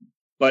about.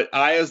 But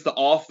I, as the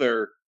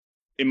author,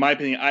 in my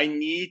opinion, I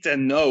need to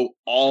know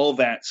all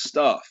that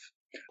stuff.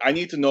 I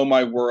need to know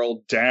my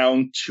world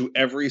down to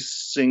every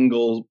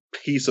single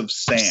piece of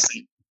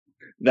sand.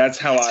 That's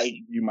how I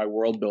view my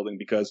world building,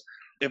 because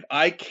if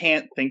I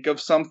can't think of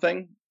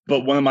something,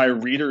 but one of my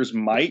readers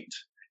might,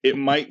 it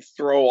might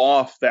throw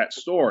off that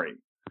story.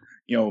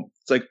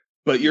 It's like,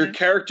 but your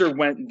character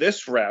went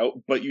this route,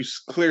 but you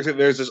clearly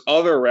there's this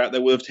other route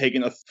that would have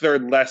taken a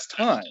third less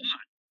time.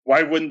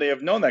 Why wouldn't they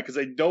have known that? Because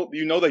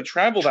they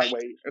travel that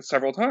way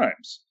several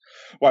times.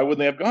 Why wouldn't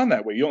they have gone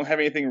that way? You don't have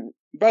anything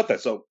about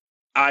that. So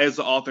I, as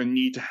the author,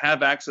 need to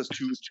have access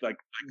to like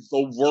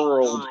the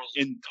world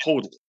in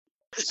total.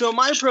 So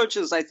my approach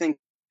is, I think,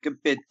 a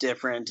bit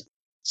different.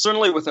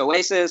 Certainly with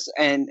Oasis,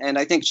 and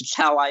I think just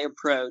how I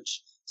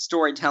approach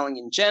storytelling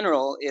in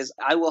general is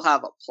I will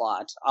have a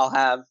plot. I'll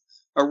have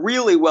a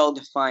really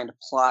well-defined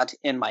plot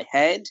in my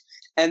head,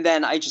 and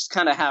then I just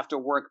kind of have to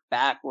work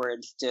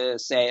backwards to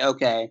say,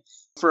 okay,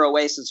 for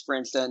Oasis, for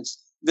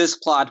instance, this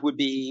plot would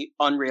be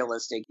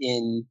unrealistic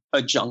in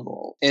a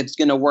jungle. It's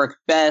going to work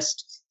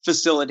best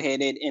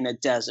facilitated in a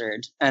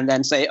desert, and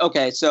then say,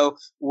 okay, so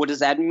what does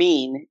that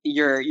mean?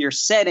 Your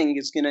setting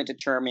is going to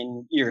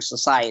determine your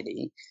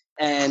society,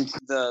 and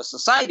the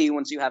society,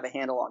 once you have a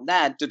handle on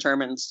that,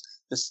 determines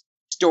the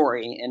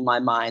story in my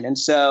mind. And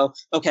so,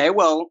 okay,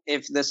 well,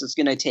 if this is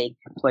going to take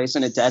place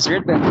in a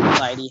desert, then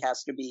society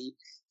has to be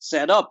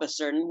set up a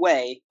certain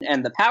way.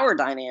 And the power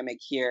dynamic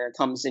here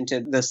comes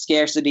into the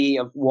scarcity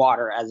of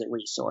water as a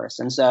resource.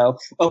 And so,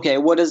 okay,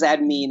 what does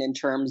that mean in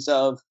terms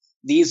of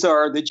these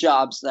are the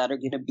jobs that are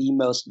going to be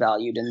most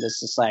valued in this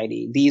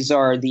society? These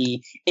are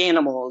the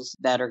animals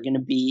that are going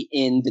to be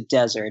in the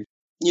desert.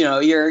 You know,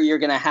 you're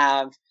going to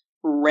have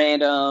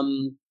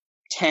random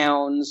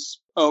towns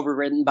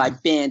overridden by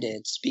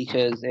bandits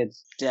because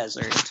it's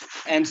desert.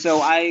 And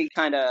so I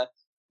kind of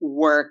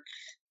work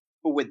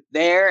with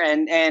there,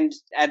 and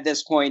at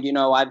this point, you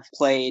know, I've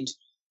played,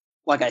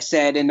 like I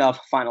said, enough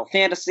Final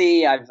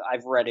Fantasy. I've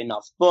read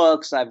enough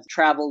books. I've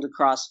traveled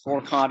across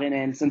 4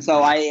 continents, and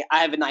so I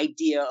have an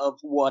idea of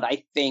what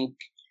I think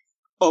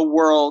a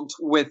world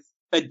with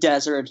a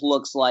desert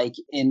looks like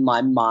in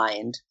my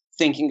mind.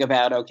 Thinking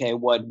about, okay,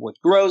 what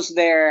grows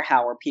there?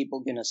 How are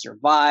people going to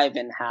survive?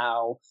 And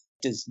how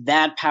does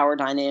that power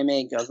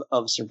dynamic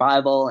of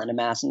survival and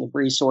amassing of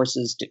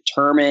resources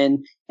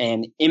determine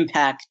and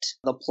impact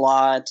the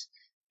plot?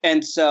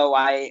 And so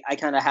I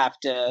kind of have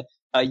to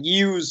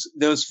use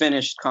those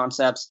finished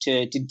concepts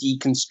to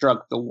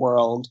deconstruct the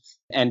world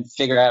and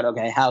figure out,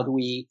 okay, how do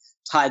we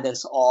tie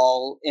this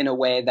all in a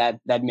way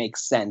that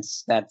makes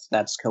sense,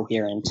 that's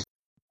coherent.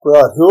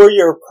 Rod, who are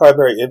your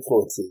primary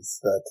influences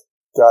that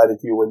guided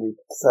you when you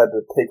decided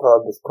to take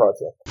on this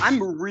project?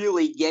 I'm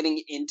really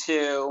getting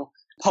into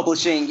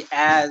publishing,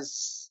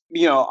 as,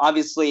 you know,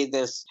 obviously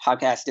this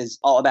podcast is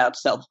all about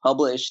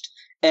self-published.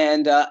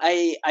 And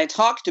I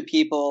talk to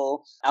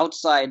people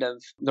outside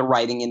of the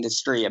writing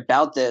industry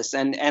about this,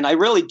 and I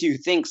really do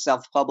think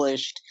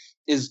self-published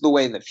is the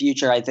way of the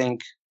future. I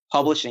think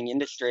publishing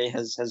industry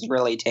has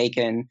really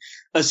taken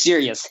a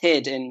serious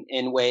hit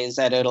in ways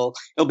that it'll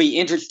be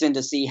interesting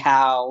to see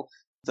how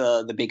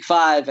the Big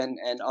Five and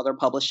other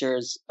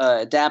publishers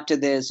adapt to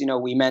this. You know,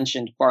 we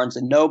mentioned Barnes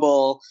and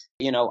Noble.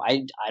 You know,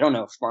 I don't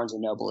know if Barnes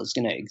and Noble is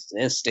going to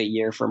exist a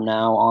year from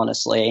now,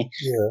 honestly.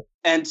 Yeah.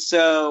 And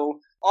so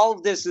all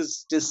of this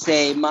is to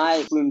say my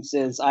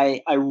influences.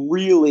 I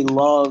really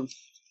love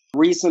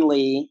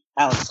recently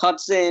Alex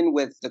Hudson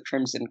with The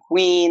Crimson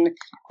Queen,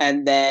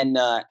 and then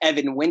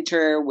Evan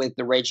Winter with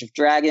The Rage of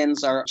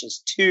Dragons are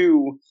just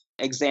 2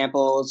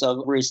 examples of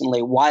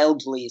recently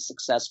wildly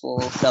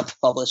successful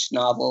self-published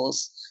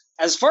novels.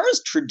 As far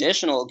as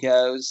traditional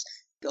goes,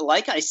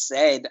 like I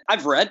said,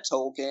 I've read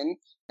Tolkien,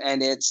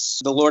 and it's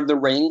the Lord of the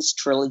Rings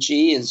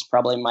trilogy is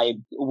probably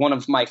one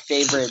of my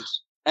favorite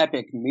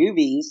epic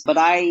movies, but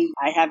I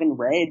haven't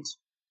read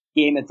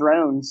Game of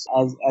Thrones.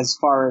 As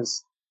far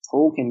as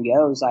Tolkien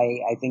goes,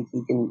 I think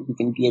he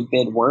can be a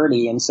bit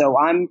wordy, and so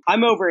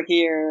I'm over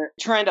here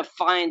trying to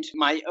find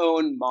my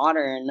own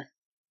modern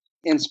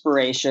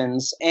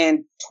inspirations, and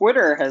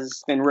Twitter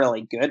has been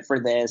really good for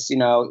this. You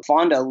know,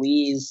 Fonda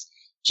Lee's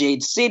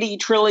Jade City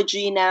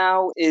trilogy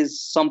now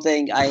is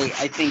something I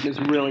think is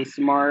really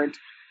smart.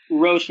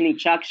 Roshni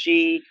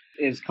Chakshi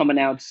is coming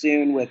out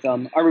soon with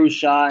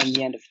Arusha and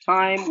the End of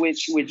Time,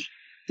 which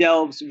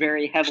delves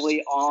very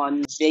heavily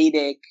on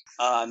Vedic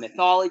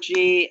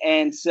mythology.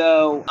 And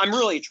so I'm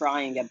really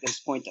trying at this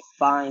point to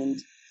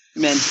find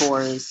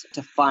mentors,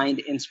 to find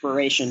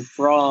inspiration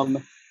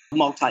from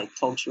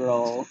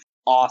multicultural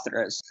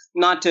authors.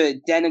 Not to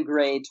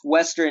denigrate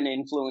Western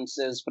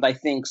influences, but I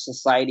think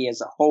society as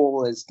a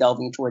whole is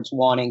delving towards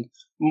wanting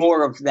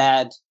more of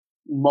that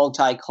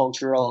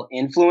multicultural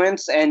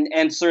influence.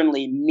 And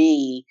certainly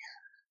me,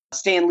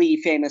 Stan Lee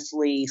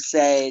famously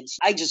said,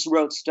 I just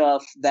wrote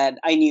stuff that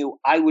I knew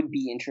I would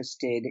be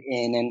interested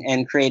in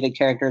and created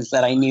characters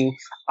that I knew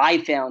I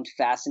found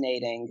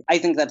fascinating. I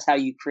think that's how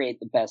you create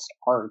the best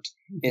art,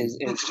 is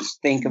just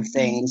think of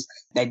things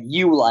that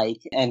you like,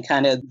 and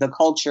kind of the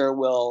culture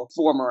will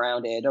form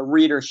around it. A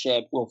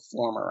readership will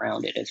form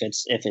around it if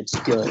it's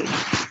good.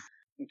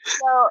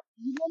 So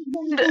you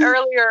mentioned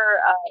earlier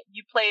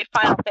you played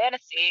Final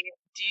Fantasy.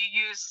 Do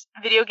you use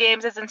video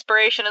games as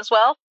inspiration as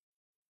well?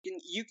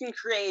 You can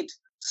create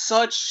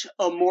such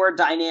a more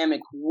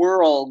dynamic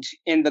world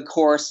in the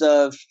course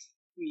of,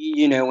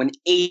 you know, an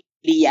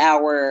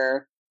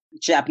 80-hour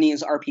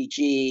Japanese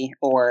RPG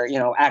or, you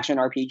know, action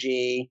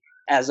RPG,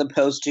 as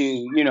opposed to,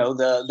 you know,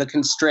 the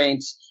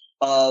constraints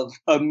of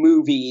a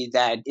movie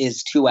that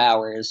is 2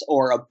 hours,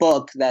 or a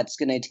book that's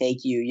going to take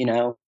you, you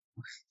know,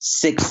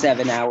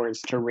 6-7 hours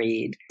to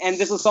read. And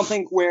this is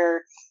something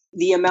where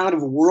the amount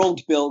of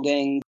world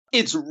building,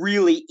 it's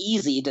really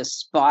easy to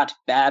spot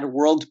bad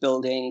world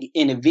building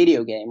in a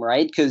video game,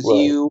 right? Because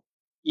you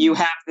You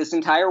have this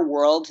entire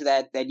world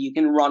that you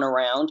can run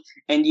around,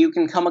 and you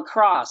can come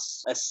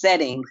across a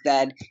setting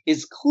that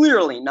is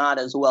clearly not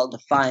as well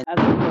defined as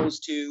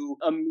opposed to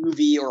a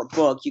movie or a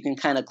book. You can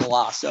kind of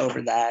gloss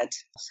over that.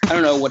 I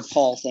don't know what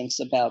Paul thinks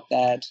about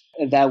that.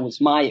 That was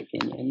my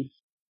opinion.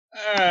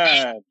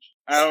 I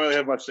don't really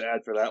have much to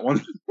add for that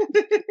one.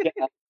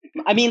 Yeah.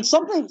 I mean,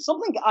 something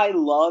I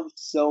loved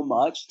so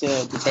much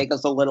to take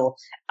us a little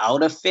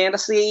out of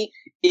fantasy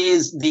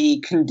is the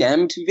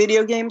Condemned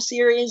video game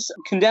series.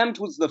 Condemned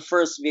was the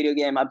first video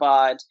game I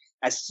bought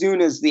as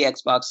soon as the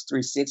Xbox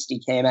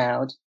 360 came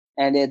out.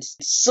 And it's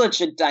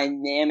such a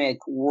dynamic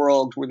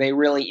world where they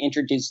really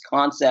introduced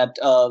concept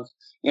of,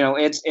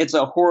 it's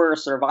a horror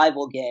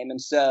survival game.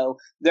 And so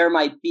there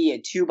might be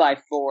a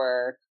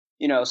 2x4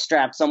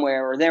 strapped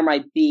somewhere, or there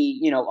might be,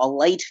 a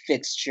light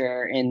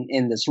fixture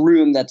in this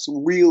room that's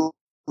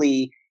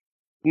really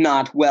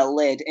not well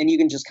lit, and you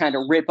can just kind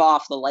of rip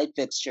off the light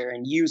fixture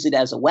and use it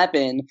as a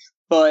weapon,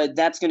 but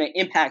that's going to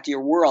impact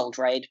your world,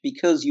 right?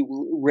 Because you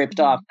ripped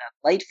off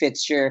that light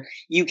fixture,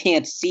 you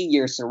can't see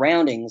your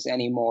surroundings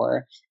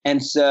anymore.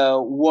 And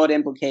so what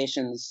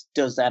implications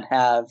does that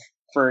have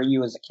for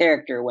you as a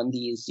character when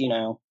these,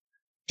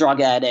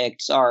 drug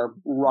addicts are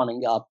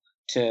running up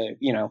to,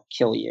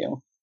 kill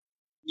you?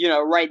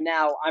 Right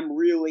now I'm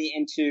really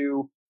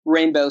into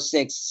Rainbow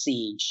Six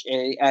Siege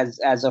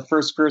as a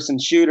first-person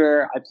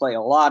shooter. I play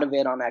a lot of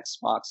it on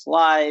Xbox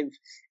Live,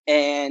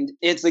 and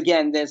it's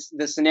again this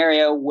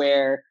scenario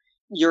where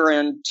you're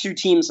in 2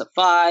 teams of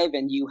 5,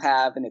 and you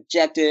have an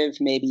objective,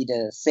 maybe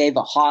to save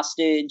a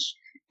hostage,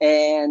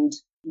 and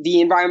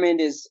the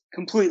environment is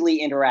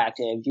completely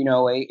interactive.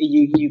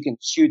 You can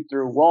shoot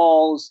through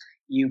walls.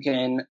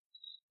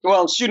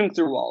 Shooting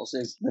through walls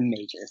is the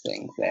major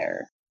thing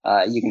there.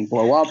 You can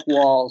blow up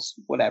walls,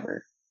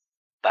 whatever.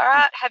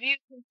 Bharat, have you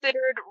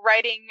considered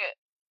writing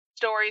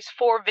stories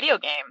for video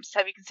games?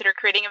 Have you considered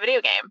creating a video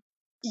game?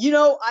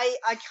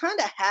 I kind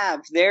of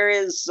have. There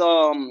is,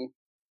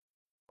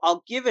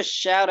 I'll give a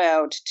shout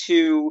out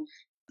to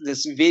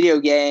this video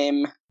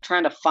game. I'm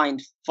trying to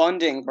find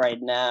funding right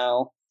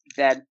now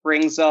that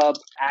brings up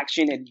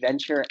action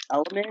adventure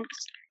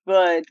elements.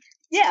 But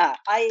yeah,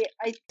 I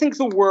think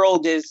the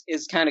world is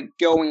kind of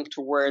going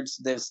towards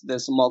this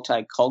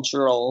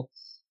multicultural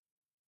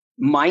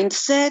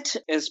mindset,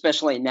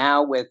 especially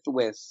now with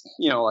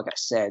like I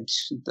said,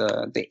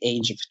 the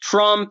age of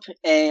Trump.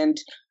 And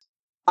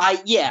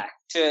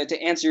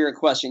to answer your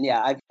question,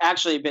 I've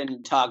actually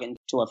been talking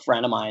to a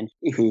friend of mine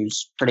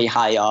who's pretty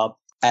high up,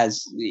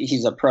 as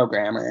he's a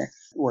programmer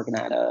working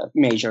at a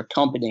major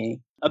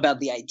company, about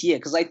the idea,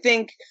 because I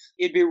think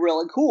it'd be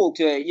really cool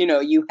to,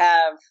 you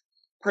have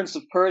Prince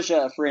of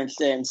Persia, for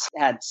instance,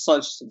 had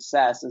such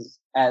success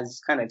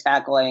as kind of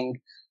tackling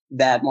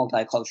that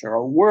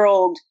multicultural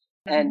world.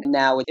 And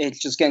now it's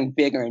just getting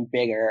bigger and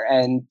bigger.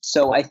 And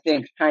so I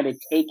think kind of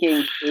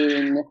taking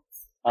in,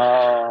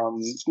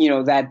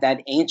 that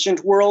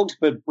ancient world,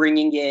 but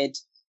bringing it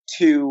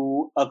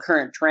to a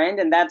current trend.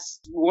 And that's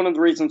one of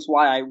the reasons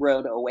why I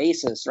wrote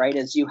Oasis, right?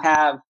 Is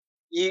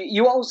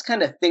you always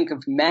kind of think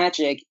of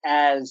magic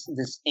as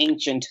this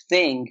ancient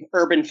thing,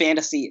 urban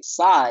fantasy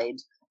aside.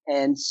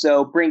 And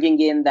so bringing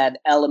in that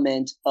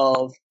element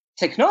of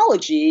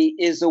technology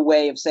is a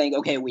way of saying,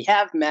 okay, we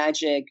have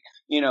magic,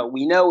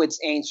 we know it's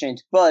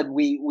ancient, but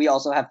we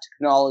also have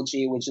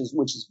technology, which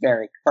is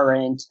very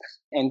current,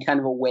 and kind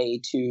of a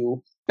way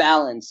to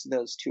balance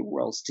those two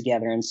worlds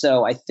together. And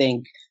so I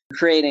think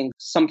creating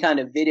some kind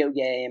of video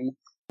game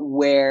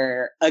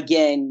where,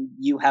 again,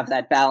 you have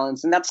that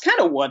balance, and that's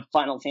kind of what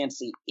Final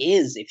Fantasy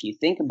is, if you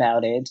think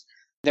about it.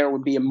 There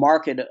would be a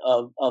market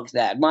of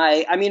that.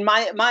 My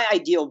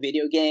ideal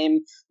video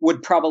game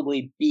would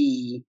probably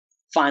be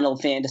Final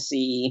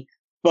Fantasy,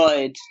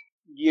 but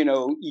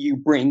you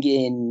bring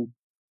in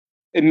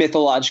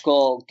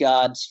mythological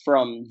gods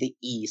from the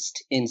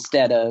East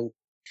instead of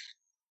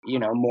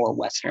more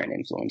Western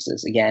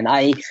influences. Again,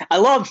 I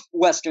love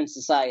Western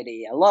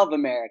society. I love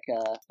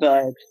America,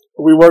 but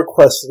we weren't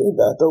questioning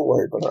that. Don't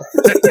worry about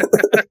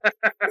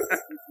it.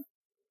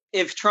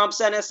 If Trump's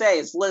NSA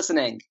is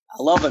listening,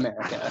 I love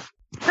America.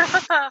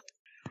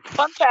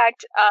 Fun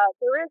fact,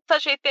 there is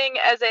such a thing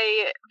as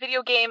a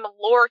video game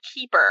lore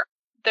keeper.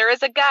 There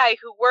is a guy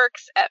who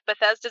works at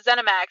Bethesda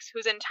ZeniMax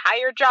whose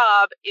entire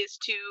job is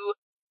to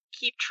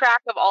keep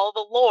track of all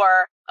the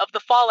lore of the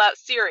Fallout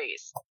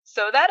series.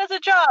 So that is a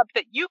job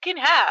that you can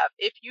have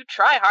if you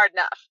try hard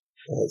enough.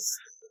 Yes.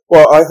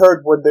 Well, I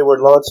heard when they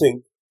were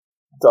launching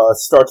the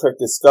Star Trek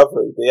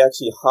Discovery, they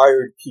actually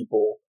hired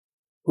people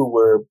who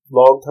were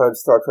longtime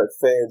Star Trek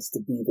fans to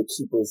be the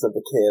keepers of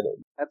the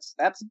canon.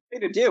 That's the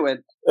way to do it.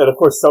 And of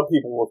course, some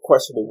people were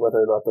questioning whether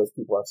or not those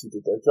people actually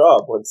did their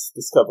job once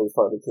Discovery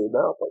finally came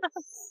out.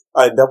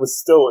 But that was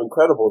still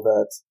incredible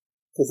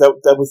because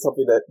that was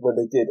something that when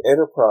they did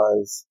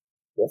Enterprise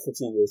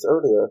 15 years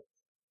earlier,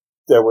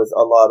 there was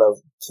a lot of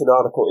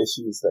canonical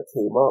issues that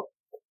came up.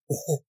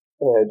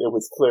 And it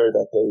was clear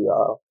that they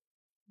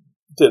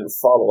didn't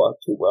follow up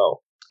too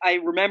well. I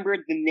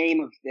remembered the name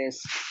of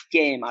this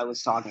game I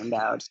was talking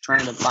about,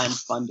 trying to find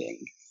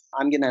funding.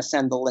 I'm going to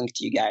send the link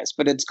to you guys,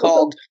 but it's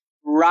called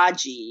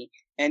Raji,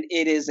 and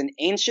it is an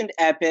ancient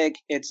epic.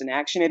 It's an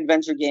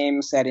action-adventure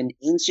game set in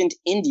ancient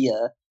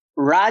India.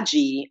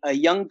 Raji, a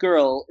young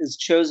girl, is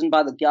chosen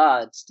by the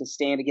gods to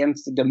stand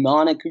against the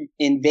demonic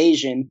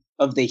invasion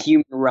of the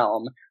human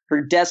realm.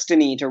 Her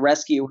destiny to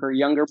rescue her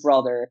younger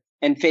brother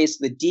and face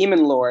the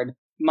demon lord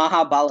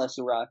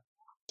Mahabalasura.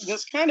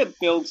 This kind of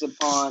builds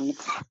upon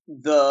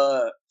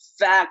the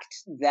fact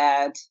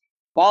that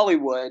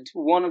Bollywood,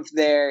 one of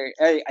their,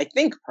 I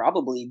think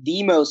probably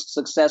the most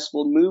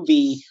successful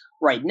movie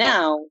right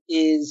now,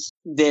 is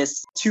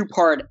this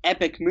 2-part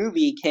epic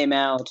movie came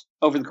out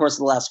over the course of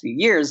the last few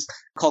years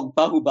called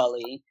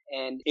Bahubali,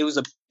 and it was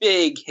a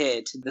big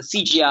hit. The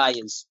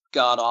CGI is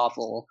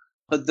god-awful,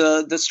 but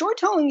the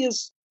storytelling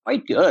is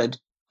quite good,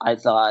 I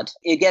thought.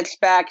 It gets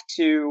back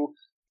to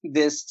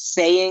this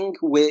saying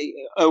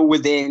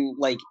within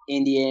like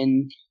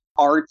Indian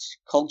art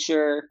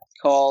culture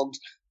called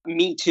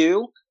Me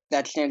Too,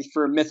 that stands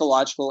for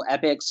mythological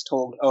epics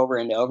told over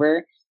and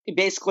over.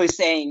 Basically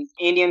saying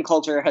Indian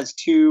culture has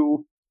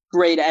 2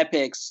 great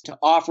epics to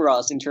offer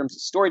us in terms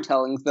of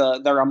storytelling,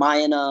 the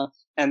Ramayana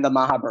and the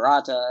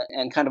Mahabharata,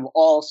 and kind of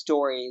all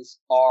stories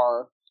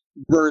are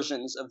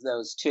versions of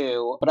those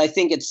 2. But I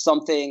think it's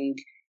something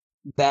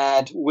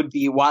that would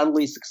be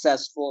wildly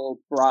successful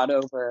brought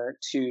over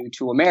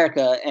to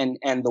America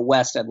and the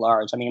West at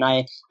large. I mean,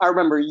 I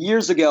remember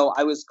years ago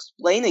I was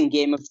explaining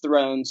Game of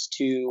Thrones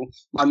to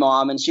my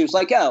mom, and she was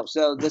like, "Oh,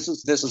 so this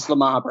is the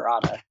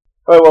Mahabharata."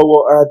 All right, well,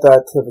 we'll add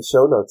that to the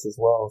show notes as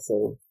well.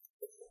 So,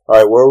 all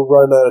right, we're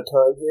running out of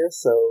time here.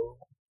 So,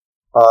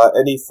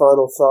 any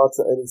final thoughts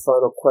or any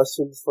final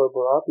questions for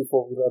Bharat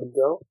before we let him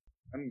go?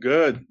 I'm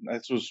good.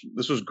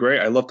 This was great.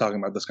 I love talking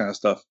about this kind of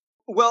stuff.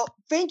 Well,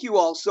 thank you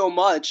all so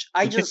much.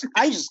 I just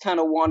kind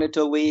of wanted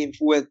to leave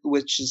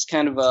with just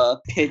kind of a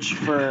pitch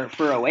for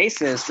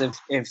Oasis,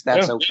 if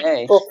that's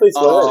okay. Oh, please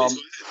go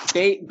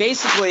ahead.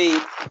 Basically,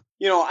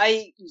 you know,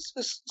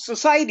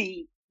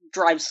 society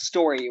drives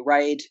story,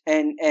 right?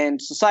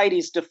 And society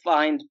is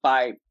defined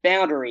by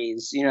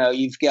boundaries. You know,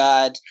 you've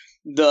got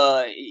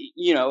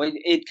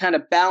it kind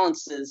of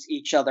balances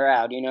each other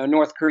out. You know,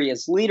 North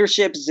Korea's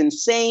leadership is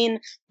insane,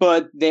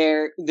 but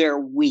they're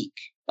weak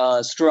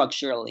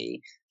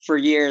structurally. For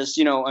years,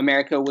 you know,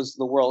 America was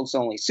the world's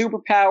only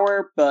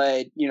superpower,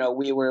 but, you know,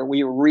 we were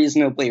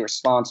reasonably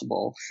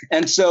responsible.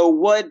 And so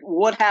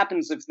what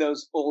happens if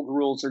those old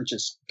rules are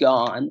just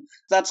gone?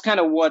 That's kind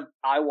of what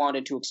I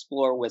wanted to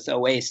explore with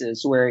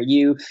Oasis, where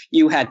you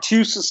had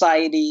 2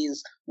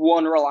 societies,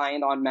 one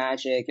reliant on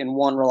magic and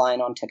one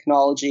reliant on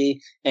technology.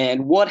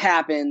 And what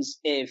happens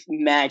if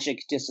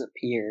magic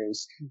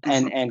disappears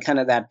and kind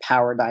of that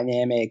power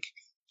dynamic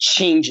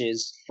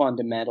changes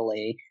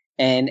fundamentally?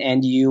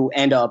 And you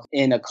end up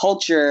in a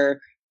culture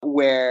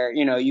where,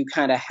 you know, you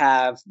kind of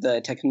have the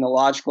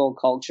technological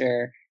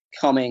culture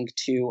coming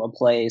to a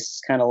place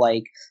kind of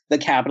like the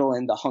Capitol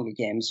in the Hunger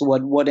Games.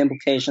 What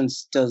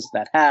implications does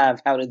that have?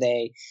 How do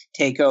they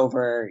take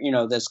over, you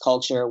know, this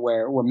culture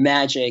where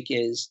magic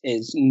is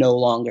no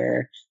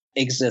longer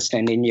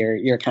existent and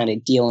you're kind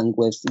of dealing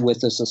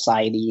with a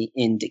society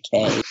in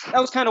decay? That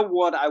was kind of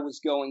what I was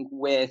going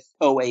with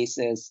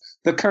Oasis.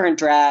 The current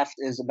draft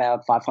is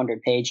about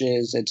 500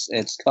 pages.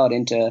 It's cut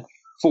into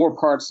 4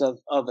 parts of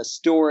a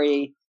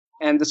story,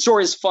 and the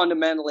story is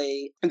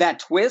fundamentally that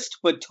twist,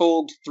 but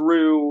told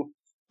through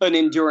an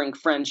enduring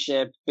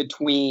friendship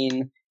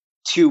between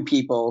 2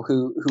 people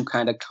who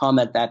kind of come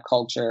at that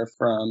culture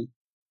from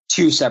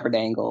 2 separate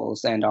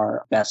angles and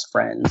are best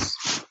friends.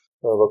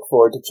 I look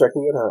forward to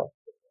checking it out.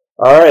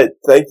 All right.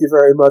 Thank you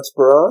very much,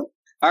 Bharat.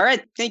 All right.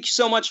 Thank you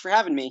so much for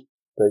having me.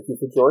 Thank you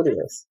for joining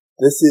us.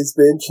 This has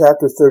been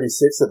Chapter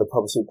 36 of the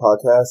Publishing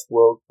Podcast,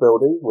 World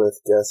Building,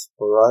 with guest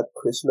Bharat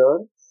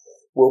Krishnan.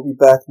 We'll be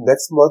back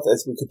next month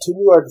as we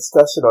continue our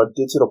discussion on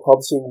digital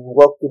publishing.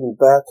 Welcoming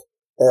back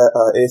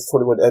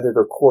AS21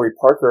 editor Corey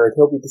Parker, and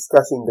he'll be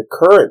discussing the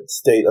current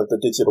state of the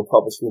digital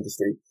publishing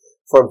industry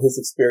from his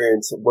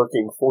experience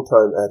working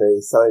full-time at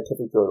a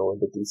scientific journal in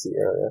the DC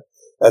area,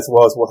 as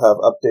well as we'll have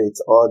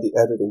updates on the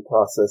editing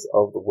process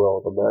of The Will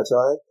of the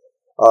Magi.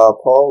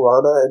 Paul,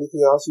 Rana,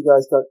 anything else you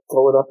guys got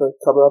coming up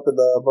in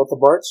the month of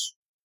March?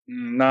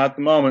 Not at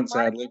the moment,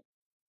 sadly.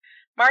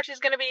 March is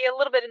going to be a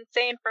little bit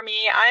insane for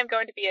me. I'm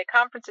going to be a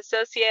conference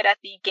associate at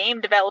the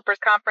Game Developers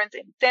Conference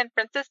in San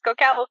Francisco,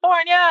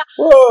 California.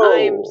 Whoa!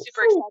 I'm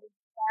super excited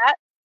for that.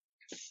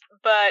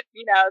 But,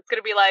 you know, it's going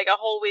to be like a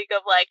whole week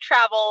of like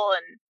travel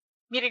and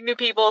meeting new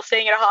people,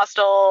 staying at a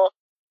hostel.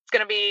 It's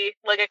going to be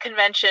like a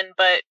convention,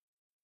 but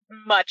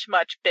much,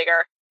 much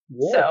bigger.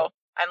 Yeah. So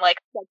I'm like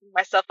setting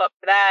myself up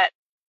for that.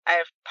 I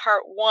have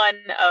part 1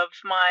 of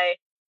my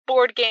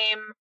board game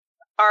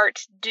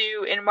art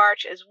due in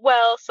March as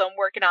well, so I'm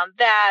working on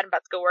that. I'm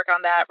about to go work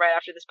on that right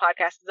after this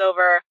podcast is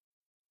over.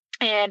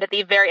 And at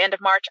the very end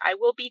of March, I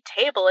will be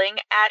tabling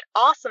at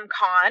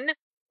AwesomeCon,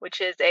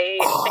 which is a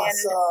fan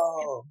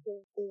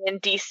in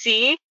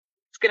DC.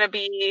 It's going to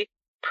be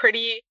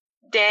pretty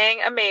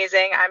dang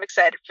amazing. I'm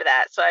excited for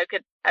that. So I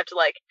have to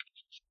like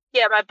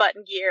get my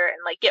button gear and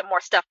like get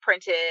more stuff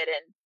printed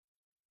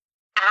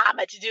and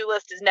my to-do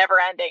list is never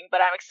ending,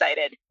 but I'm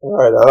excited. All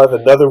right, I'll have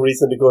another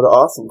reason to go to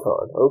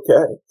AwesomeCon.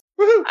 Okay.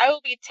 Woohoo! I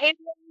will be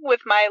tabling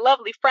with my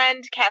lovely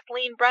friend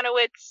Kathleen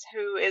Brunowitz,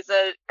 who is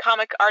a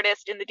comic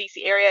artist in the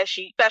DC area.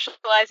 She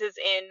specializes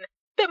in a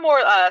bit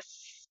more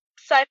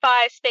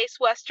sci-fi, space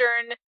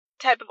western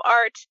type of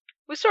art.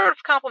 We sort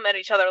of complement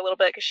each other a little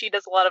bit because she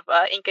does a lot of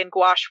ink and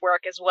gouache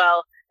work as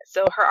well.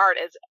 So her art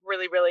is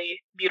really,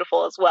 really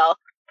beautiful as well.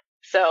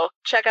 So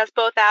check us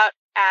both out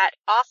at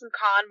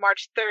AwesomeCon,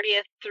 March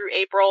 30th through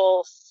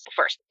April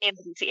 1st in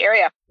the DC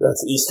area.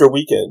 That's Easter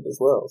weekend as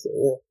well, so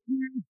yeah.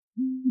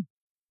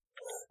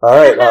 All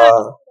right,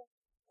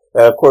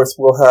 and of course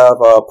we'll have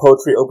a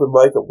poetry open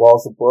mic at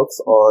Walls of Books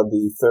on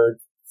the third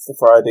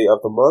Friday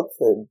of the month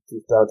in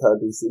downtown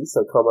DC,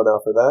 so come on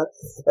out for that.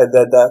 And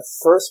then that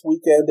first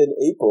weekend in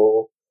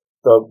April,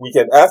 the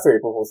weekend after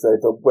April, we'll say,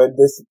 when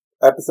this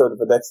episode of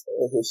the next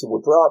edition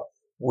will drop,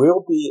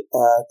 we'll be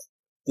at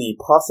the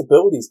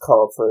Possibilities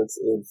Conference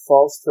in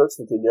Falls Church,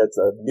 Virginia. It's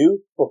a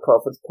new book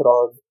conference put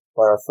on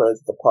by our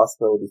friends at the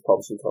Possibilities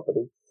Publishing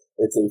Company.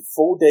 It's a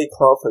full-day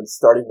conference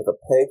starting with a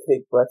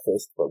pancake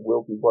breakfast, but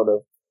we'll be one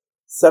of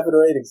 7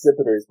 or 8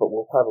 exhibitors, but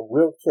we'll have a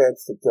real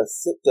chance to just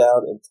sit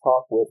down and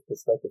talk with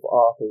prospective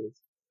authors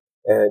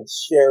and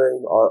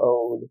sharing our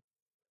own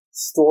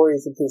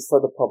stories and things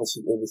from the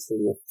publishing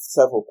industry.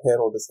 Several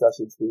panel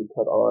discussions being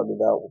put on, and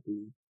that will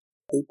be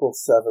April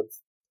 7th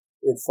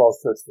in Falls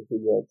Church,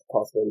 Virginia at the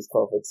Possibilities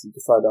Conference. You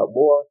can find out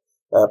more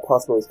at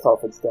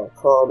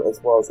possibilitiesconference.com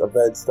as well as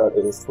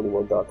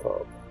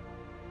events.as21.com.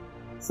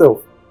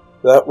 So,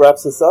 that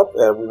wraps us up,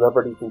 and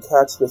remember you can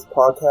catch this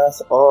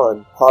podcast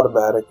on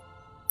Podomatic,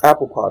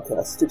 Apple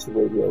Podcasts, Stitcher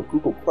Radio,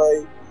 Google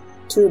Play,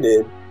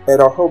 TuneIn,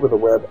 and our home of the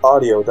web,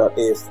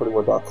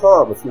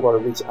 audio.as21.com. If you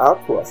want to reach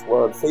out to us,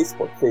 we're on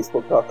Facebook,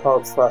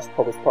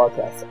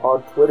 facebook.com/publishpodcast,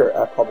 on Twitter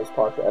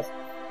 @publishpodcast,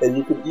 and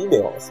you can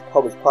email us,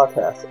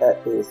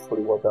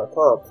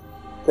 publishpodcast@as21.com.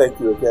 Thank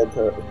you again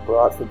to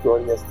Bharat for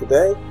joining us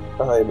today.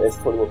 I am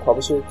AS21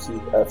 publisher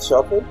Keith F.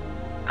 Shelton.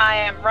 I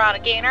am Rana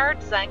Gaynor,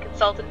 design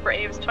consultant for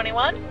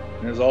AS21.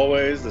 And as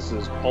always, this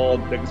is Paul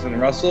Dickinson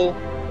Russell.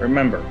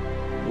 Remember,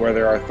 where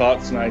there are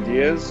thoughts and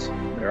ideas,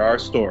 there are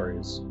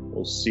stories.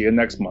 We'll see you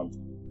next month.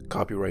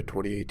 Copyright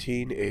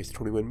 2018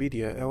 AS21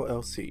 Media,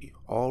 LLC.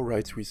 All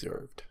rights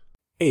reserved.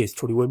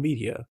 AS21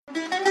 Media.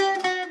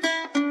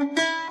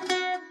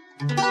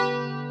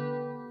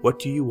 What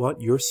do you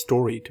want your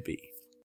story to be?